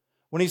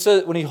 When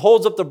he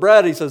holds up the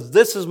bread, he says,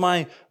 "This is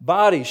my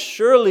body."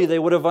 Surely they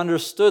would have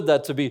understood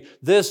that to be,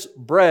 this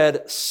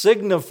bread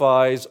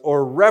signifies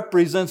or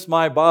represents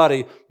my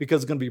body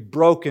because it's going to be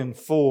broken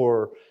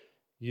for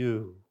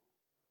you.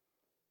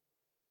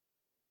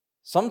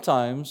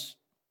 Sometimes,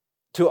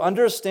 to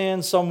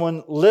understand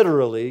someone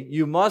literally,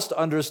 you must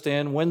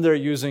understand when they're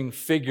using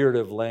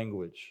figurative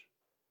language.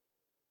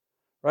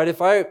 Right?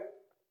 If I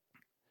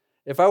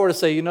were to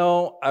say,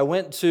 I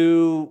went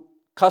to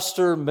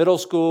Custer Middle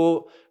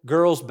School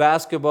girls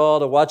basketball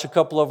to watch a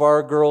couple of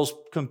our girls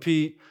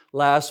compete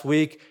last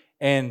week,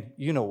 and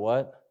you know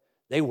what?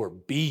 They were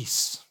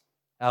beasts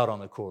out on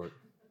the court.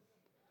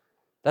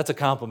 That's a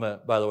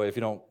compliment, by the way, if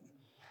you don't.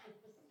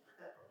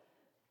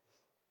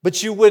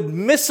 But you would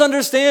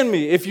misunderstand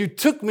me if you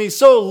took me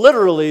so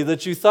literally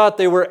that you thought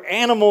they were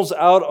animals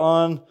out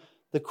on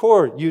the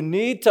court. You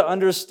need to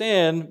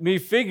understand me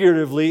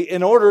figuratively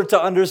in order to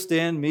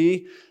understand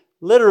me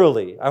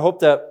literally. I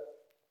hope that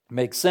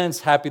makes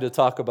sense. Happy to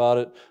talk about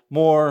it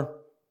more,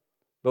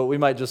 but we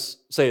might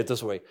just say it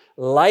this way.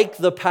 Like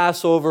the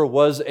Passover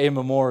was a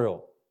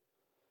memorial,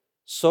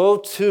 so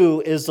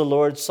too is the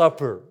Lord's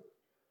Supper.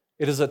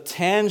 It is a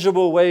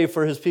tangible way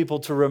for His people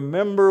to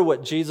remember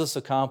what Jesus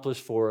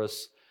accomplished for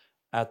us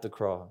at the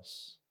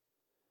cross.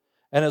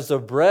 And as the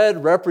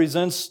bread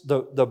represents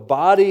the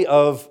body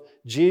of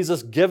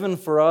Jesus given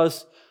for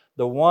us,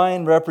 the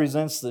wine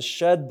represents the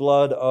shed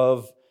blood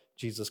of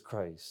Jesus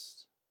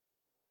Christ.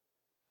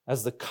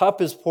 As the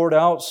cup is poured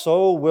out,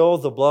 so will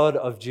the blood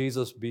of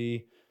Jesus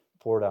be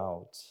poured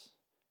out.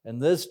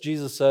 And this,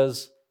 Jesus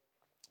says,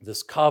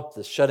 this cup,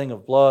 this shedding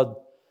of blood,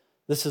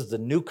 this is the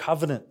new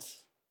covenant.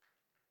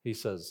 He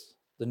says,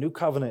 the new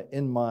covenant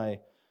in my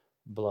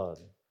blood.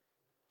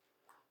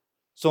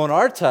 So in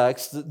our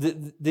text,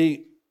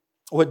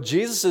 what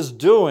Jesus is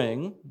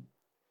doing,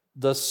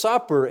 the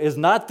supper, is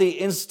not the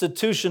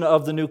institution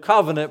of the new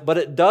covenant, but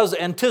it does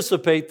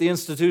anticipate the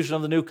institution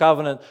of the new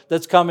covenant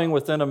that's coming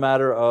within a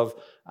matter of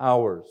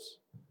hours.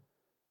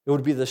 It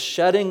would be the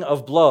shedding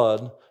of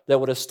blood that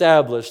would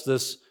establish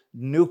this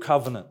new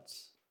covenant.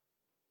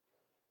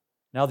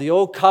 Now, the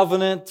old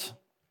covenant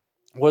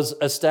was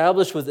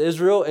established with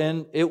Israel,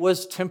 and it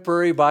was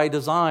temporary by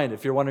design.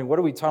 If you're wondering, what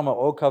are we talking about,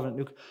 Old Covenant,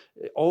 New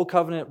Old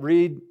Covenant,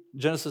 read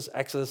Genesis,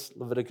 Exodus,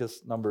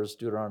 Leviticus, Numbers,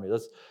 Deuteronomy.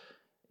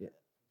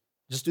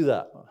 Just do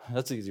that.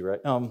 That's easy, right?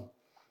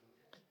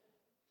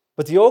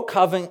 But the Old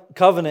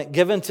Covenant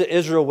given to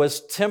Israel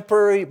was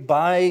temporary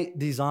by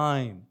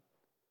design.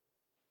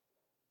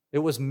 It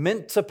was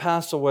meant to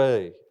pass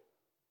away.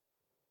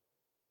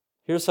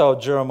 Here's how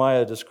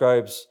Jeremiah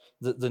describes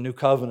the new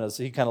covenant.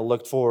 He kind of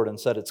looked forward and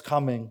said, it's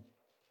coming.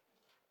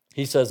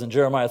 He says in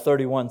Jeremiah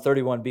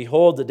 31:31,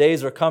 "Behold, the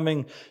days are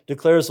coming,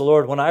 declares the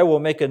Lord, when I will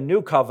make a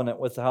new covenant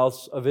with the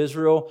house of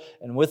Israel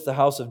and with the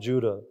house of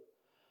Judah.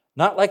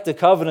 Not like the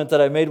covenant that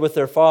I made with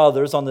their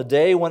fathers on the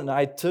day when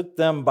I took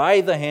them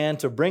by the hand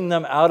to bring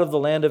them out of the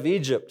land of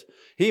Egypt."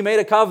 He made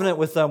a covenant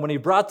with them when He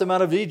brought them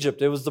out of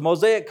Egypt. It was the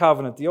Mosaic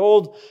covenant, the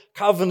old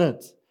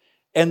covenant.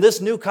 And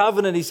this new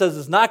covenant, He says,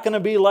 is not going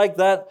to be like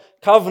that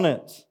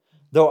covenant.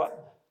 Though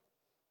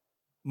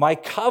my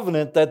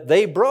covenant that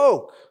they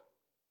broke,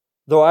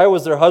 though I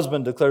was their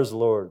husband, declares the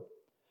Lord.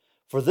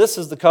 For this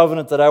is the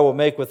covenant that I will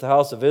make with the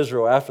house of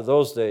Israel after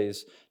those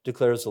days,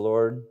 declares the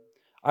Lord.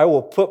 I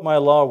will put my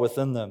law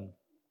within them,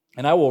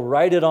 and I will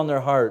write it on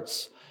their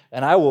hearts,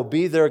 and I will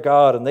be their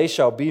God, and they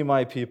shall be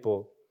my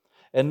people.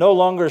 And no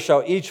longer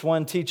shall each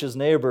one teach his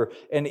neighbor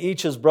and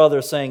each his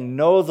brother, saying,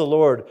 Know the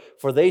Lord,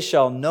 for they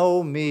shall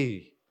know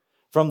me.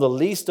 From the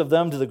least of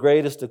them to the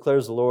greatest,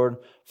 declares the Lord,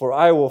 for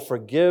I will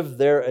forgive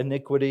their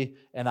iniquity,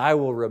 and I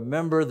will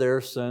remember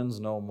their sins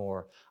no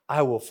more.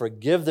 I will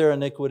forgive their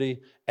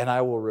iniquity, and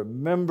I will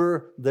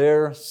remember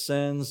their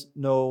sins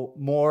no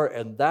more.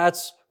 And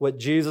that's what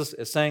Jesus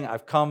is saying,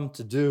 I've come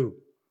to do.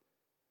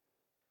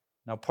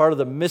 Now, part of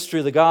the mystery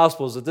of the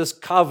gospel is that this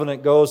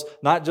covenant goes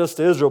not just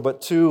to Israel,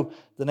 but to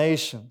the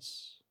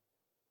nations.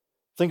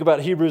 Think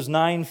about Hebrews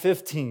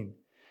 9:15.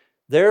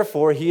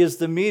 Therefore, He is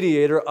the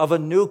mediator of a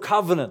new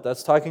covenant.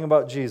 That's talking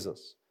about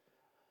Jesus.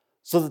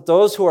 So that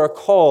those who are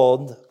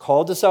called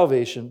to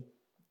salvation,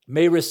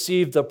 may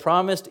receive the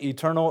promised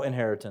eternal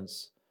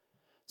inheritance,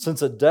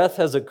 since a death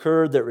has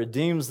occurred that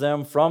redeems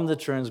them from the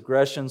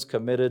transgressions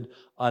committed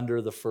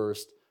under the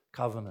first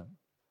covenant.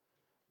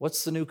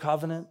 What's the new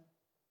covenant?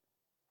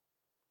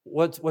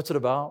 What's it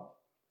about?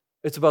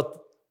 It's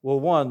about, well,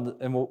 one,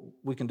 and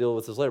we can deal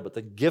with this later, but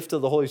the gift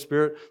of the Holy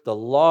Spirit, the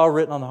law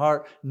written on the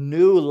heart,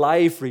 new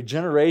life,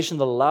 regeneration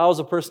that allows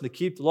a person to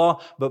keep the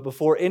law. But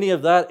before any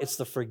of that, it's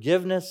the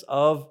forgiveness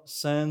of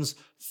sins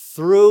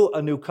through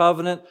a new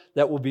covenant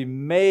that will be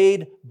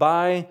made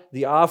by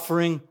the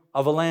offering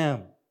of a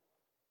lamb.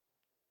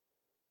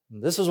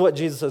 And this is what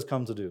Jesus has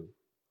come to do,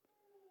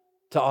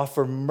 to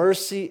offer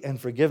mercy and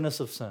forgiveness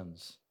of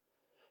sins,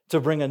 to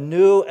bring a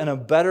new and a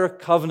better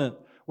covenant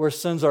where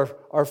sins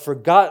are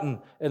forgotten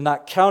and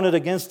not counted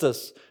against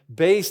us,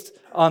 based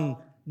on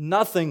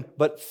nothing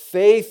but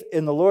faith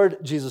in the Lord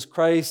Jesus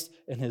Christ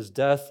and His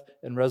death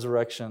and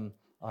resurrection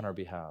on our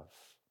behalf.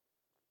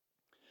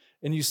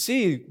 And you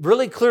see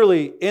really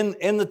clearly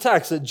in the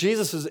text that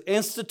Jesus is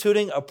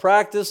instituting a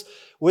practice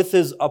with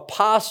his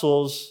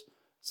apostles.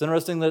 It's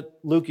interesting that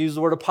Luke used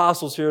the word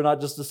apostles here,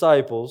 not just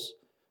disciples,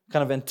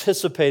 kind of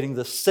anticipating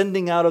the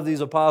sending out of these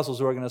apostles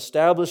who are going to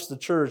establish the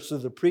church through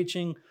the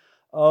preaching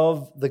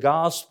of the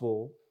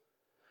gospel.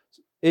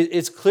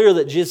 It's clear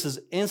that Jesus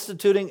is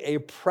instituting a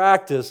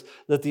practice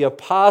that the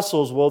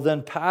apostles will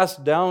then pass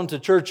down to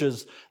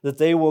churches that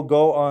they will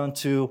go on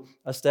to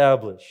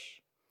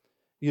establish.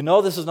 You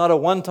know this is not a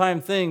one-time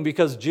thing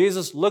because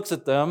Jesus looks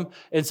at them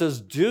and says,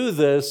 "Do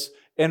this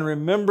in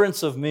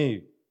remembrance of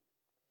me."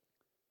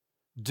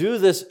 Do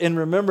this in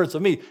remembrance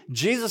of me.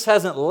 Jesus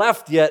hasn't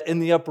left yet in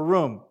the upper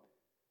room.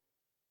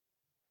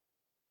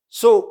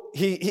 So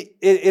it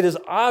is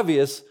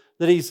obvious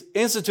that he's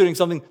instituting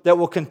something that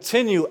will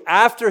continue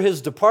after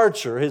his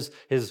departure,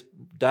 his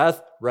death,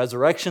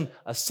 resurrection,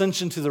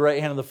 ascension to the right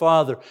hand of the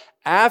Father.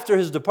 After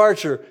his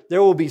departure,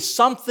 there will be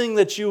something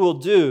that you will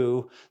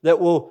do that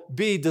will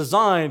be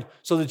designed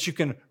so that you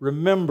can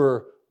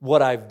remember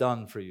what I've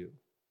done for you.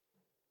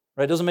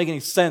 Right? It doesn't make any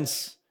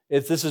sense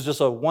if this is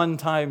just a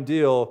one-time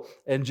deal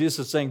and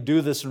Jesus is saying,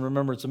 do this in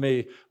remembrance of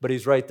me, but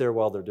he's right there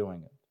while they're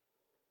doing it.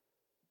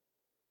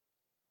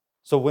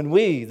 So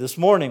this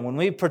morning, when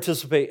we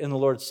participate in the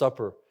Lord's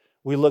Supper,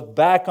 we look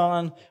back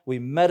on, we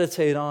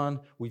meditate on,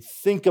 we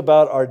think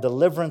about our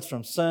deliverance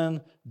from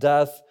sin,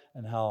 death,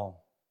 and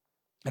hell.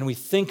 And we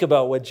think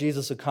about what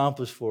Jesus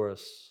accomplished for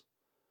us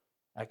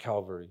at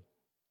Calvary.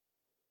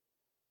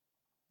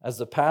 As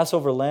the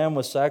Passover lamb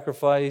was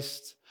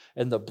sacrificed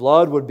and the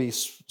blood would be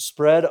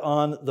spread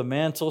on the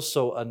mantle,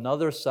 so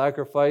another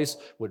sacrifice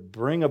would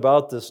bring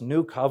about this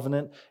new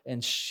covenant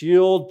and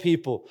shield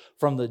people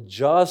from the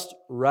just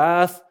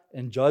wrath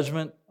and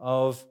judgment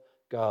of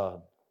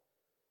God.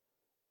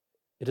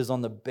 It is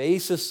on the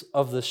basis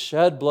of the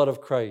shed blood of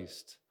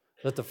Christ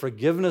that the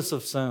forgiveness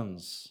of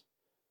sins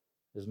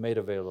is made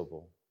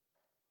available.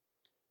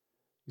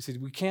 You see,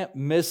 we can't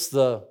miss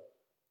the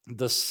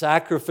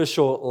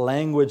sacrificial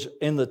language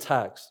in the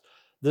text.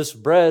 This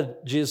bread,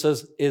 Jesus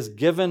says, is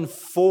given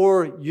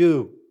for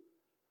you.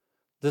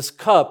 This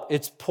cup,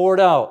 it's poured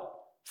out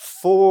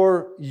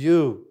for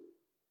you.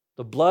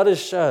 The blood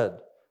is shed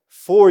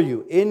for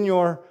you in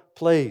your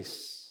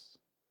place.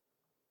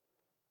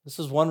 This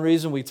is one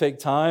reason we take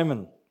time,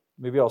 and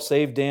maybe I'll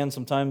save Dan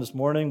some time this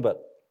morning,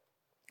 but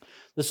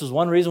this is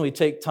one reason we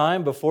take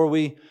time before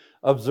we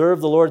observe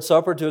the Lord's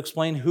Supper to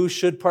explain who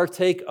should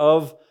partake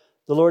of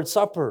the Lord's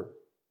Supper.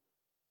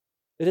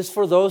 It is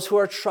for those who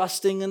are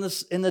trusting in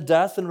the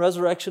death and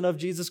resurrection of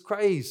Jesus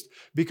Christ,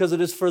 because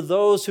it is for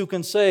those who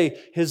can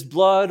say, His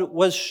blood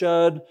was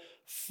shed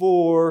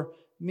for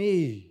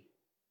me.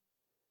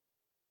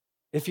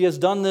 If He has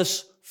done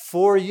this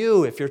for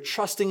you, if you're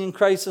trusting in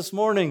Christ this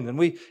morning, then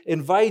we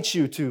invite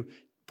you to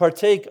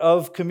partake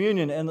of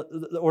communion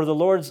or the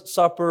Lord's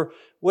Supper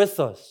with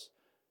us.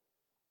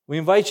 We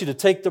invite you to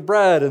take the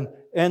bread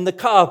and the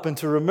cup and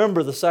to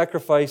remember the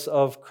sacrifice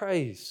of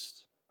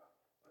Christ.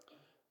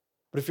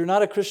 But if you're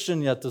not a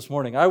Christian yet this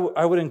morning, I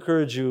would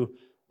encourage you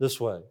this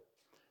way.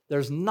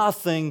 There's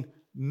nothing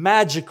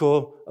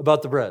magical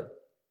about the bread.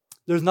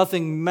 There's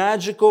nothing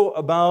magical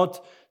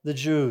about the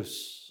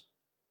juice.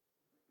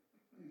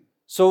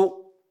 So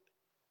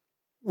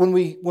when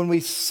we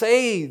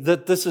say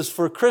that this is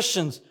for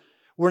Christians,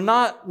 we're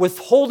not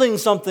withholding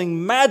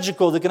something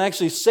magical that can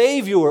actually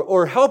save you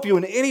or help you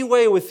in any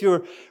way with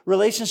your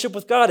relationship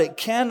with God. It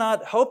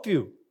cannot help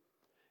you.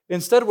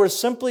 Instead, we're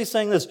simply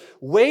saying this: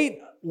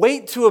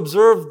 wait to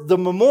observe the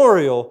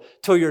memorial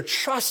till you're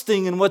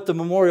trusting in what the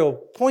memorial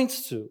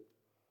points to.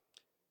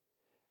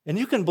 And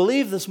you can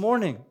believe this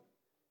morning.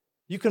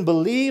 You can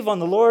believe on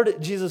the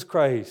Lord Jesus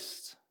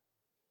Christ.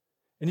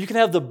 And you can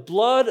have the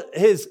blood,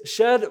 His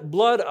shed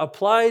blood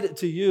applied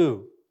to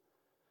you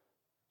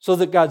so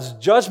that God's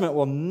judgment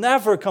will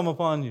never come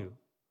upon you.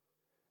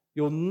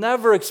 You'll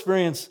never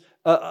experience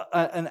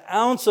an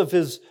ounce of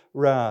His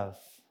wrath.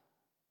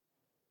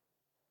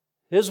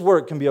 His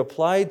work can be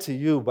applied to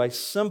you by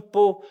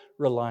simple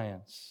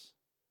reliance.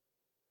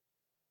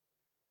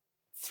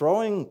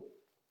 Throwing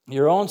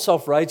your own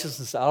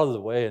self-righteousness out of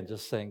the way and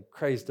just saying,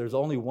 Christ, there's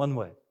only one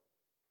way.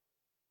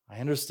 I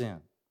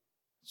understand.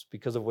 It's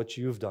because of what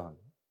you've done.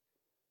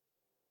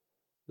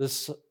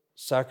 This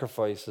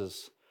sacrifice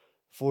is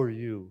for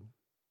you.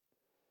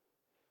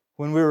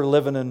 When we were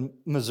living in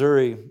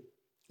Missouri,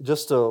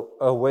 just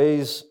a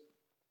ways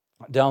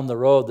down the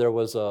road, there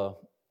was a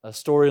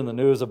story in the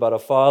news about a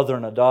father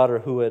and a daughter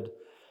who had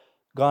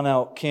gone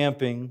out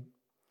camping.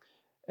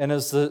 And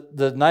as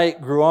the night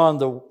grew on,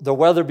 the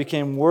weather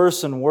became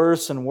worse and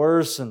worse and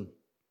worse. And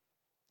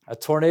a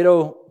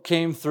tornado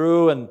came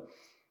through and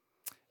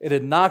it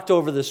had knocked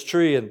over this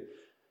tree. And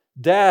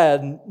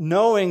Dad,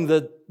 knowing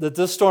that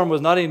this storm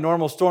was not a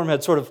normal storm,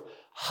 had sort of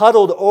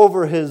huddled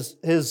over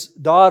his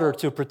daughter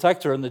to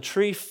protect her. And the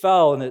tree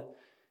fell and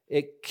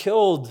it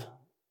killed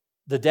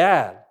the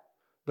dad,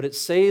 but it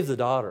saved the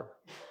daughter.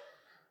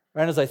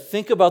 And as I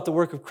think about the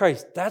work of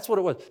Christ, that's what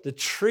it was. The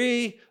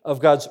tree of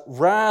God's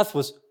wrath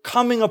was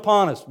coming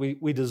upon us.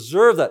 We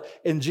deserve that.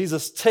 And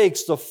Jesus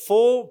takes the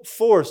full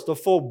force, the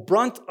full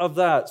brunt of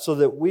that so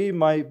that we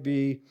might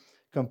be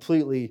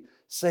completely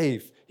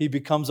safe. He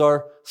becomes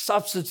our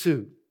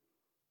substitute.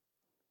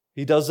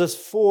 He does this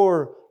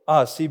for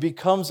us. He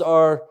becomes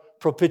our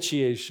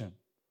propitiation,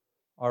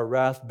 our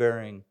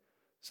wrath-bearing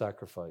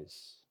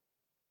sacrifice.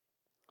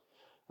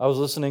 I was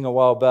listening a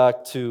while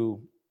back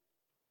to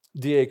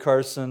D.A.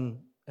 Carson,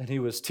 and he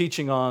was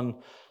teaching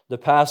on the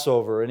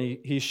Passover, and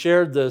he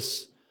shared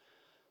this,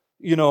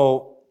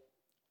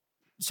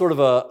 sort of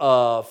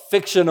a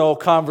fictional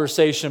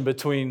conversation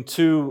between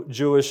two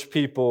Jewish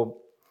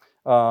people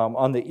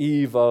on the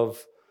eve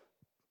of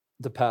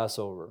the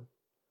Passover.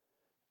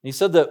 He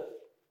said that,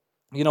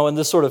 in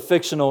this sort of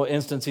fictional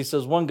instance, he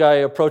says one guy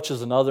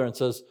approaches another and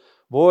says,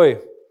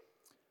 "Boy,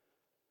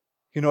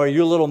 are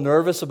you a little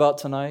nervous about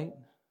tonight?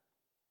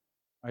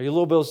 Are you a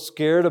little bit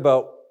scared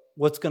about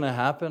what's going to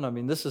happen? I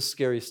mean, this is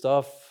scary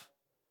stuff.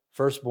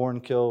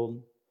 Firstborn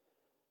killed."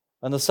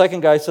 And the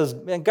second guy says,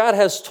 "Man, God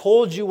has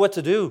told you what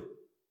to do.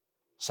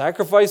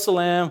 Sacrifice the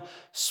lamb,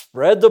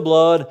 spread the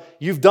blood.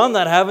 You've done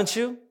that, haven't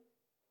you?"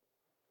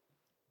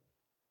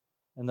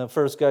 And the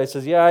first guy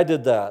says, "Yeah, I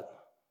did that.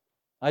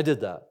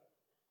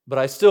 But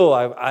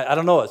I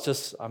don't know. It's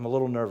just, I'm a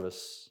little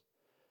nervous."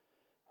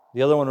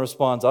 The other one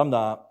responds, "I'm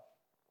not.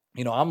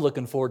 I'm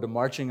looking forward to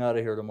marching out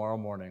of here tomorrow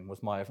morning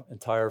with my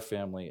entire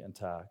family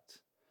intact."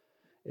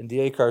 And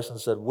D.A. Carson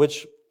said,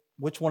 which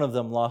one of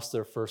them lost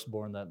their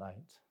firstborn that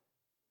night?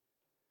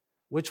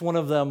 Which one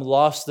of them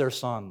lost their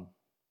son?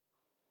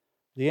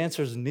 The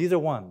answer is neither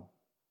one.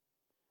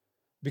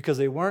 Because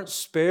they weren't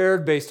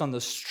spared based on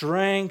the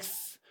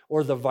strength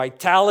or the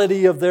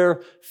vitality of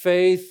their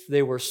faith.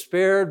 They were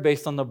spared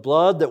based on the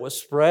blood that was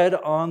spread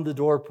on the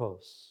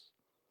doorposts.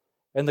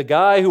 And the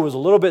guy who was a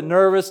little bit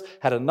nervous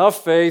had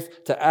enough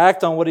faith to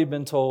act on what he'd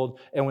been told.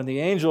 And when the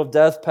angel of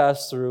death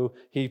passed through,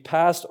 he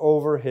passed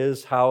over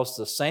his house,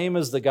 the same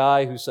as the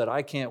guy who said,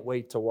 "I can't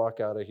wait to walk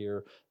out of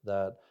here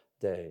that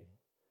day."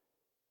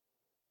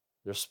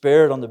 They're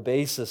spared on the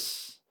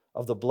basis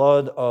of the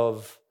blood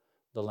of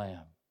the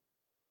Lamb.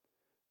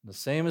 The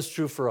same is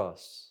true for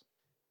us.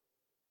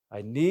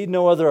 I need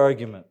no other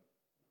argument.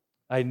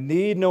 I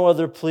need no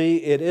other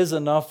plea. It is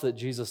enough that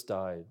Jesus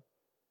died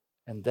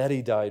and that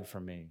He died for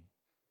me.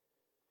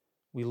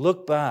 We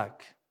look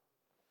back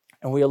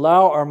and we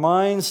allow our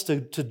minds to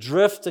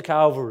drift to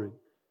Calvary,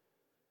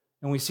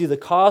 and we see the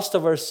cost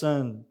of our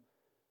sin,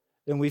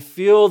 and we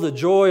feel the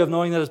joy of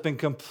knowing that it's been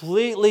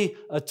completely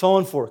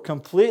atoned for,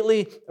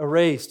 completely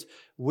erased.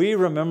 We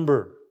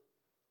remember.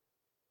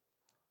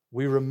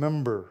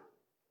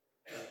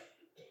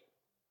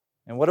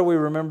 And what are we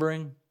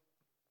remembering?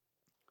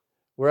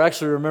 We're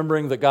actually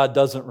remembering that God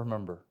doesn't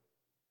remember.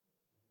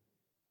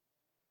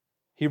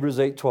 Hebrews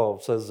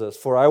 8:12 says this,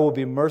 "For I will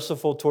be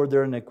merciful toward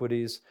their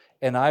iniquities,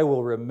 and I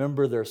will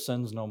remember their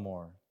sins no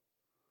more."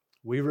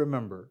 We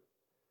remember,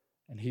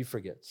 and He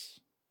forgets.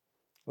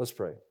 Let's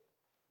pray.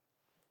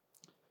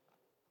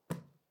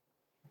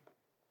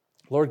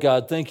 Lord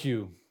God, thank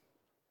you.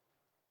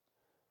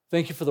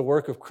 Thank you for the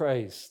work of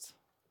Christ.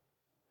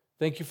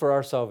 Thank you for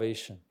our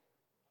salvation.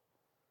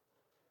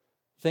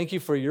 Thank you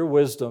for your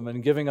wisdom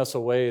in giving us a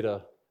way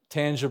to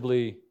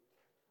tangibly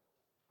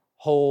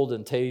hold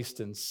and taste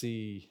and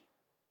see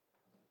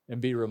and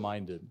be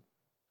reminded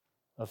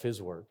of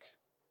His work.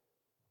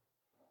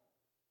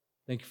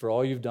 Thank you for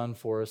all you've done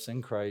for us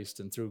in Christ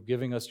and through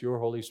giving us your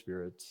Holy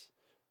Spirit,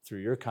 through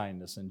your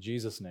kindness. In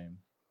Jesus'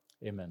 name,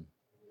 amen.